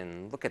we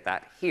can look at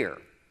that here,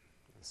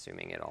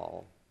 assuming it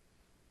all.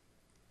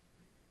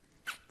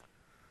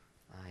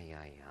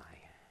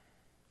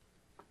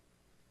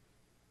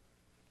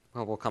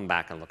 Well, we'll come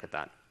back and look at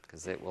that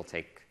because it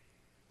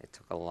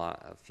took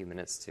a few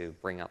minutes to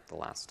bring up the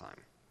last time.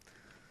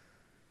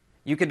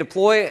 You could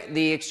deploy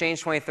the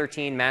Exchange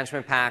 2013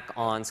 management pack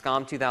on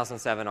SCOM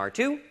 2007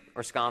 R2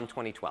 or SCOM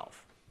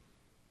 2012.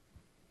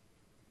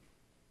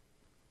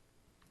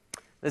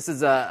 This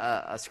is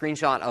a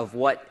screenshot of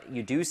what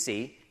you do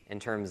see in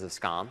terms of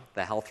SCOM,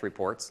 the health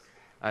reports,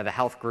 the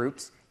health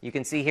groups. You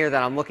can see here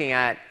that I'm looking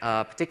at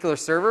a particular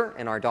server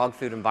in our dog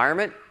food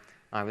environment.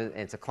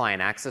 It's a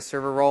client access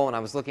server role, and I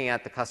was looking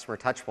at the customer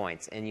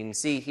touchpoints. And you can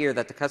see here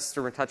that the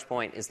customer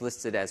touchpoint is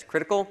listed as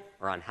critical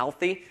or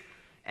unhealthy.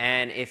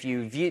 And if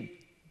you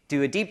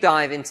do a deep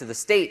dive into the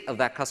state of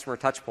that customer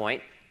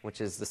touchpoint, which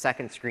is the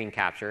second screen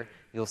capture,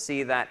 you'll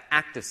see that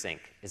ActiveSync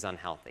is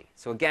unhealthy.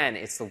 So again,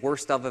 it's the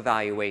worst of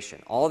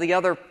evaluation. All the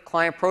other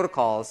client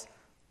protocols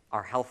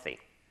are healthy,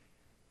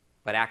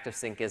 but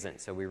ActiveSync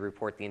isn't. So we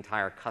report the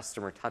entire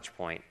customer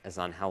touchpoint as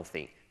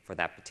unhealthy for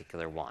that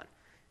particular one.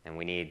 And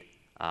we need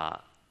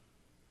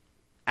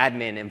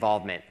admin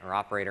involvement or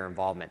operator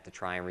involvement to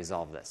try and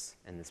resolve this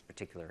in this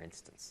particular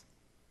instance.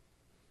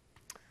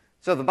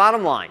 So the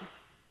bottom line,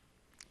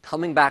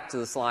 coming back to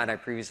the slide I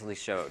previously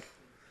showed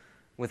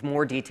with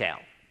more detail.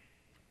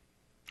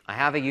 I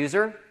have a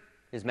user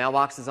whose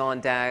mailbox is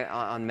on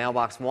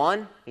mailbox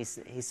 1.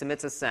 He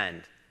submits a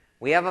send.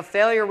 We have a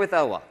failure with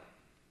OA.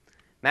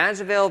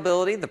 Managed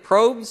availability, the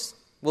probes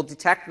will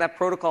detect that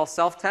protocol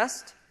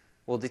self-test,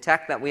 will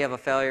detect that we have a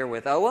failure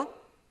with OA.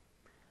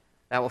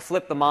 That will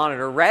flip the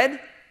monitor red.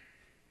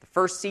 The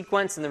first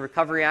sequence in the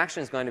recovery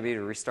action is going to be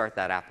to restart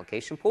that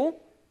application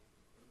pool.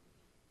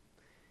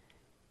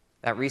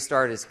 That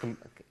restart is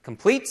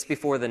completes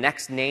before the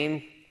next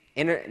name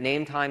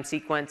time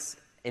sequence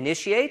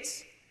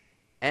initiates,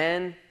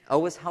 and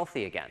O is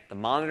healthy again. The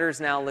monitor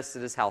is now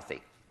listed as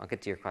healthy. I'll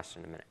get to your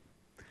question in a minute.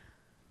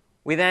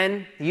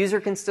 The user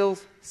can still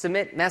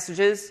submit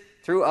messages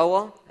through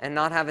OA and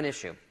not have an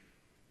issue.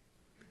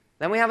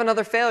 Then we have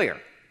another failure.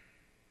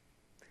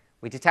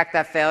 We detect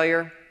that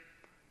failure.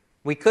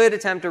 We could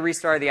attempt to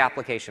restart the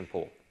application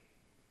pool.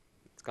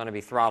 It's going to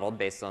be throttled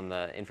based on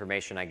the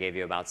information I gave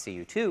you about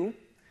CU2.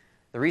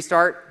 The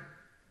restart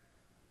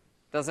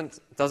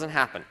doesn't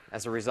happen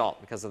as a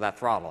result because of that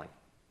throttling.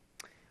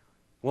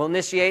 We'll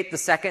initiate the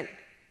second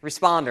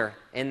responder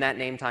in that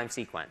name time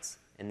sequence.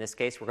 In this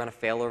case, we're going to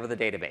fail over the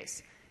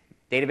database.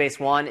 Database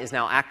 1 is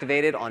now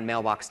activated on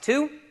mailbox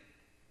 2.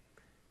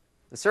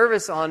 The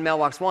service on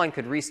mailbox 1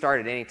 could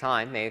restart at any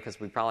time, maybe because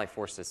we probably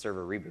forced a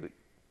server reboot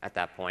at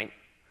that point.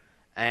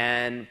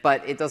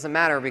 But it doesn't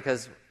matter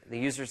because the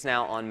user's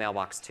now on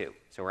mailbox 2.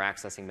 So we're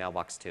accessing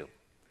mailbox 2.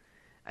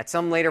 At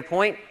some later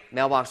point,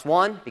 mailbox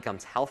 1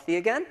 becomes healthy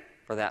again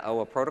for that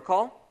OA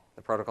protocol.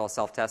 The protocol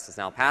self-test is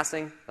now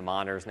passing. The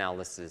monitor is now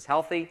listed as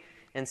healthy.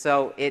 And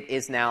so it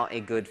is now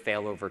a good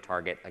failover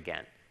target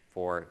again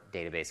for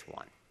database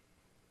 1.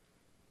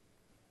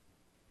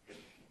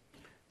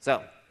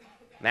 So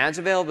managed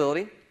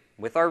availability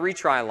with our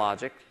retry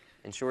logic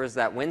ensures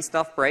that when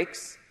stuff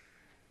breaks,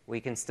 we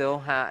can still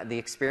have the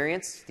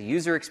experience. The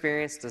user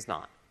experience does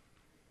not.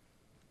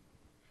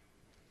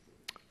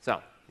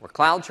 So we're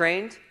cloud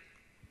trained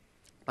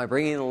by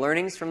bringing the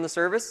learnings from the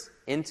service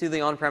into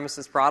the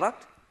on-premises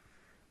product.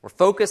 We're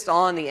focused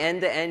on the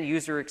end-to-end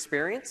user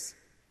experience.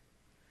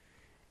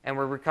 And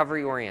we're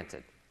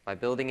recovery-oriented by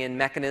building in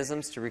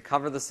mechanisms to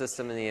recover the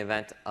system in the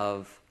event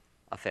of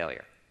a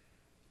failure.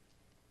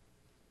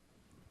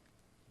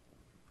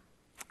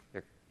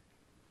 Your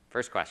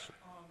first question.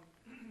 On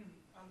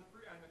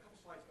a couple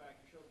slides back,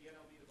 you showed the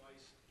NLB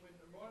device. When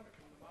the monitors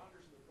and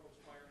the probes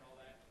fire and all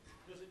that,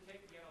 does it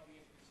take the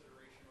NLB into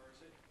consideration, or is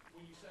it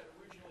when you said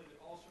originally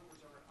that all servers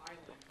are an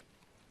island,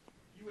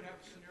 you would have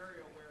a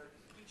scenario where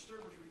each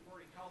server is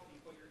reporting healthy,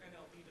 but your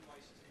NLB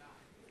device is not?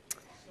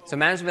 So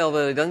managed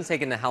availability doesn't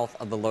take in the health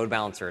of the load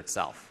balancer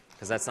itself,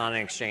 because that's not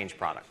an exchange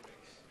product.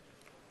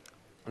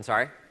 I'm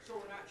sorry? So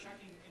we're not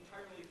checking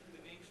entirely through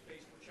the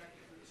namespace, we're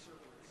checking through the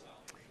server itself.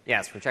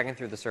 Yes, we're checking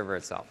through the server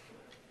itself.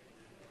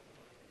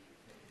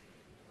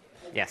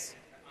 Yes?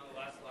 On the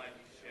last slide,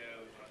 you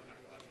showed that the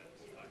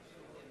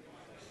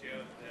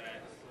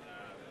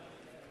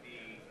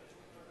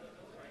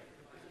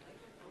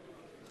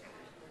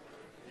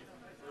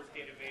first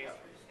database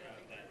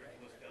that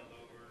was failed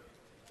over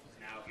is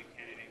now a good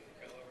candidate for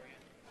failover again?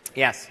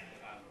 Yes.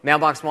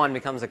 Mailbox 1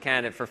 becomes a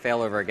candidate for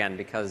failover again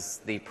because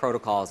the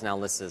protocol is now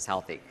listed as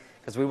healthy.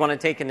 Because we want to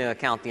take into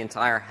account the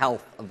entire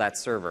health of that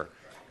server.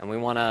 And we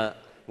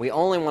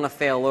only want to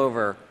fail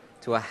over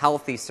to a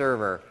healthy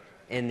server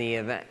in the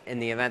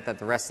event that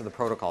the rest of the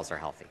protocols are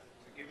healthy. So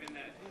given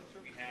that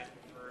we had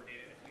preferred data,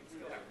 we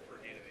still have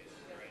preferred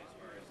databases, right, as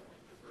far as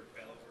preferred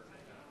failover?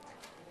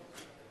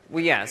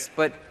 Well, yes,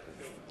 but,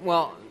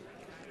 well,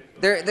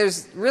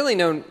 there's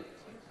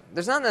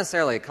not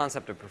necessarily a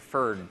concept of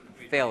preferred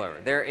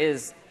failover. There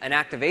is an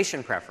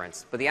activation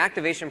preference, but the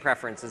activation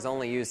preference is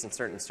only used in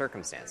certain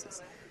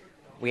circumstances.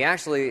 We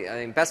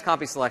actually, best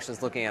copy selection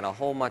is looking at a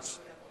whole much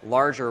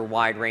larger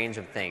wide range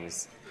of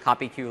things.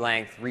 Copy queue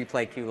length,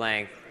 replay queue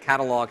length,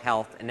 catalog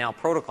health, and now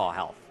protocol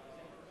health.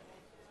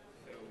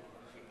 So we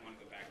want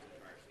to go back to the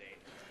prior state?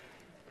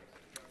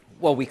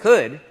 Well, we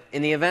could,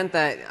 in the event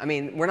that,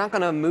 we're not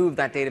going to move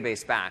that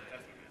database back.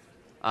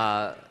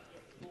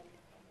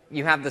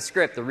 You have the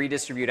script, the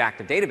redistribute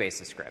active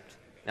databases script.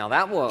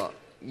 Now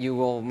you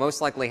will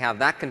most likely have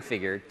that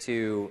configured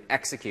to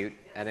execute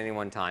at any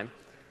one time.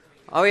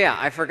 Oh yeah,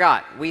 I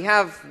forgot. We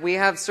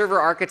have server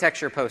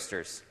architecture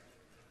posters.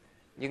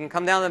 You can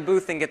come down to the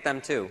booth and get them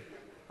too.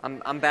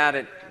 I'm bad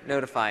at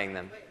notifying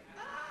them.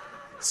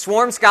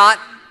 Swarm Scott,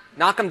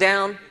 knock them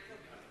down.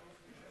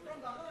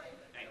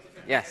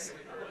 Yes.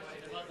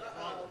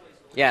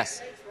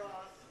 Yes. If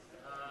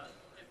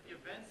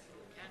events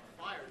can't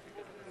fire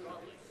because of the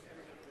throttling,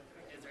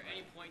 is there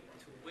any point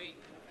to wait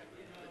the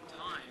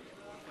time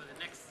for the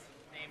next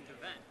named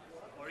event,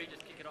 or do you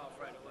just kick it off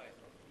right away?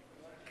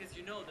 Because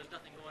you know there's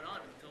nothing going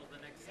on until the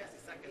next 60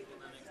 seconds when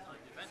the next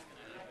timed event's going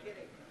to happen.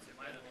 So you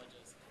might as well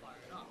just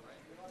fire it off, right?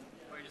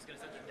 Or you're just going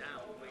to set it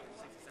down and wait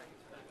 60 seconds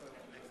for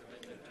that next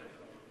event to turn.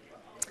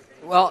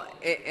 Well,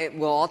 it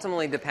will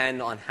ultimately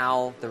depend on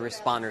how the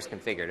responder is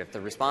configured. If the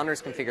responder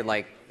is configured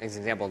like, as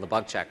an example, the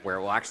bug check, where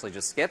it will actually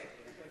just skip,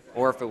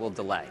 or if it will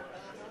delay.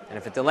 And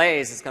if it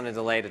delays, it's going to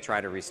delay to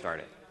try to restart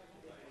it.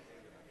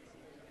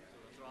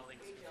 So all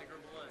things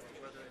configurable as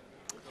to whether it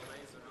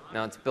delays or not.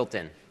 No, it's built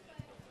in.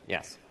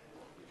 Yes.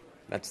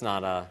 That's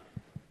not a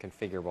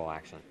configurable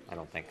action, I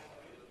don't think.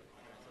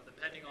 So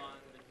depending on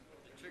the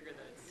trigger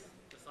that's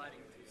deciding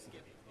to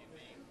skip, it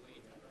may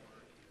wait.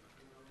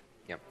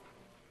 Yep.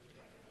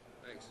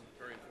 Thanks.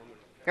 Very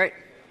informative. Great.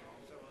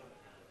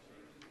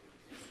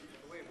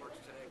 The way it works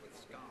today with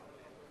SCOM,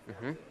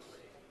 Mm-hmm.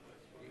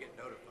 you get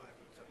notified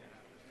when something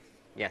happens.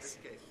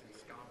 Yes. In this case,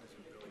 since SCOM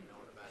isn't really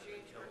known about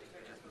it until it's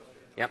been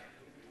implemented. Yep.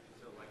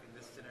 So like in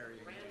this scenario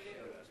you just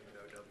showed us with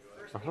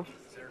OWS, Uh-huh.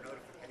 is there a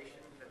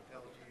notification that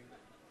tells you?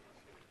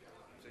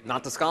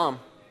 Not the SCOM.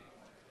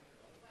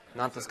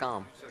 Not the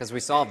SCOM, because we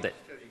solved it.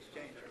 So the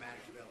exchange or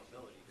managed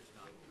availability does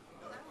not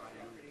notify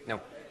you? No.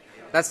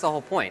 That's the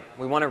whole point.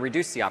 We want to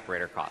reduce the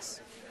operator costs.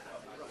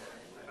 You want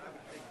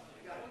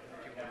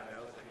to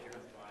know that your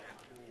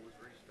tool was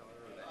restarted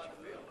or that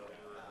you failed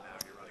over and now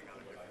you're running on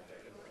a different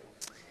data.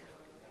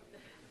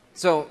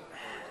 So,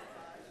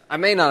 I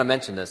may not have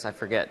mentioned this. I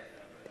forget.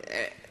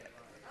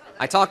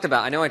 I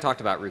know I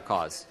talked about root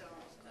cause.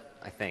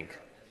 I think.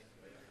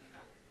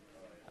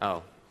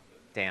 Oh,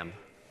 damn.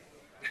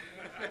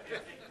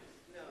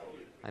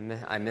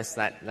 I missed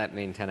that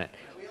main tenet.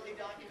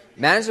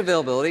 Managed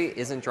availability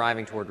isn't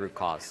driving toward root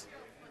cause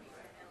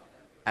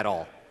at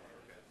all.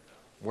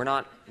 We're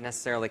not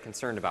necessarily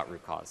concerned about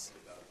root cause.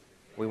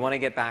 We want to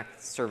get back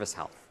to service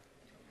health.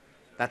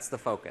 That's the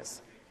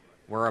focus.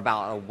 We're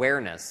about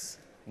awareness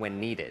when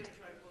needed,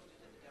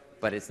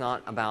 but it's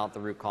not about the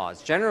root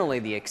cause. Generally,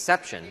 the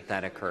exception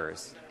that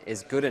occurs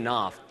is good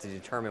enough to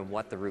determine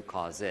what the root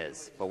cause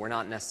is, but we're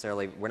not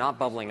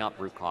bubbling up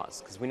root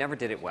cause because we never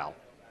did it well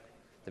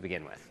to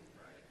begin with.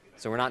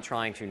 So we're not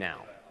trying to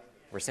now.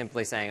 We're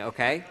simply saying,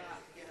 okay,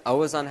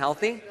 O is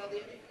unhealthy.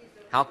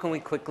 How can we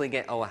quickly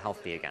get O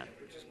healthy again?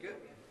 Which is good.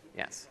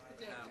 Yes.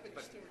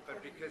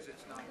 But because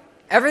it's not,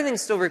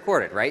 Everything's still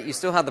recorded, right? You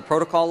still have the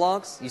protocol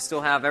logs. You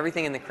still have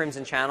everything in the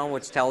Crimson channel,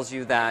 which tells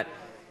you that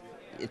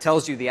it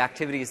tells you the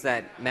activities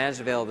that managed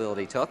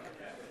availability took.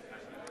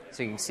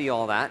 So you can see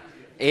all that.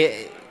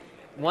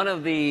 One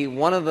of the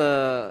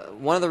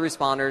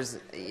responders,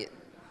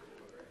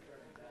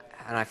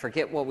 and I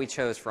forget what we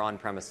chose for on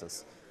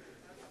premises.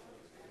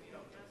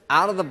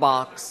 Out of the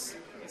box,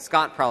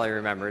 Scott probably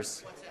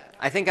remembers.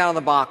 I think out of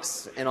the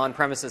box and on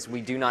premises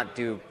we do not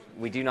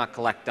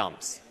collect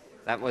dumps.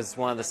 That was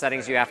one of the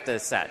settings you have to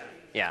set.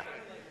 Yeah.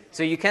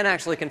 So you can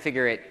actually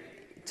configure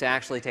it to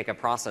actually take a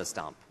process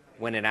dump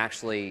when it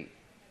actually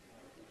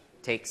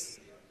takes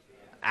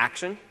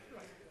action.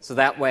 So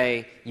that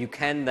way you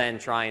can then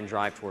try and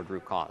drive toward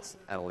root cause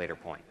at a later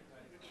point.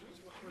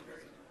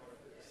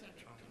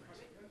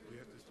 We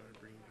have to start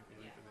bringing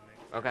people into the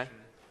next Okay. session.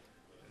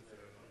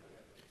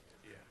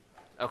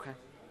 Yeah. Okay.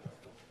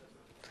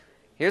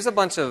 Here's a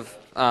bunch of,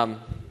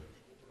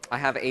 I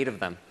have 8 of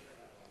them.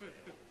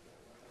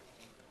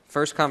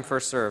 First come,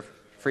 first serve,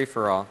 free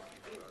for all.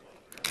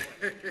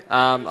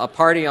 A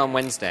party on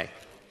Wednesday.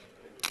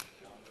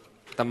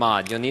 The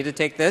mod. You'll need to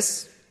take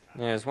this.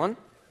 There's one,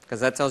 because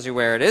that tells you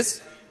where it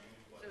is.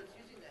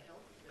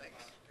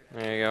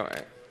 There you go.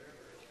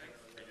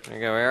 There you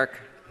go, Eric.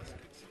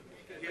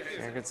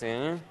 Eric, it's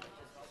in you.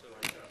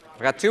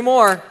 I got 2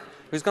 more.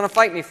 Who's going to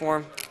fight me for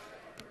them?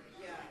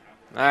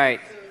 All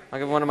right. I'll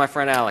give one to my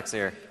friend Alex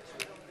here.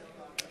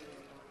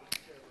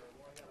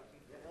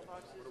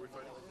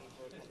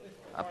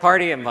 A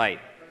party invite.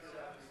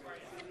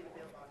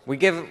 We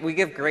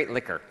give great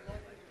liquor.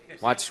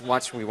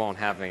 Watch, we won't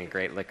have any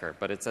great liquor,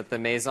 but it's at the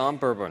Maison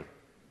Bourbon.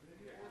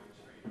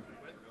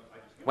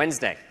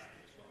 Wednesday.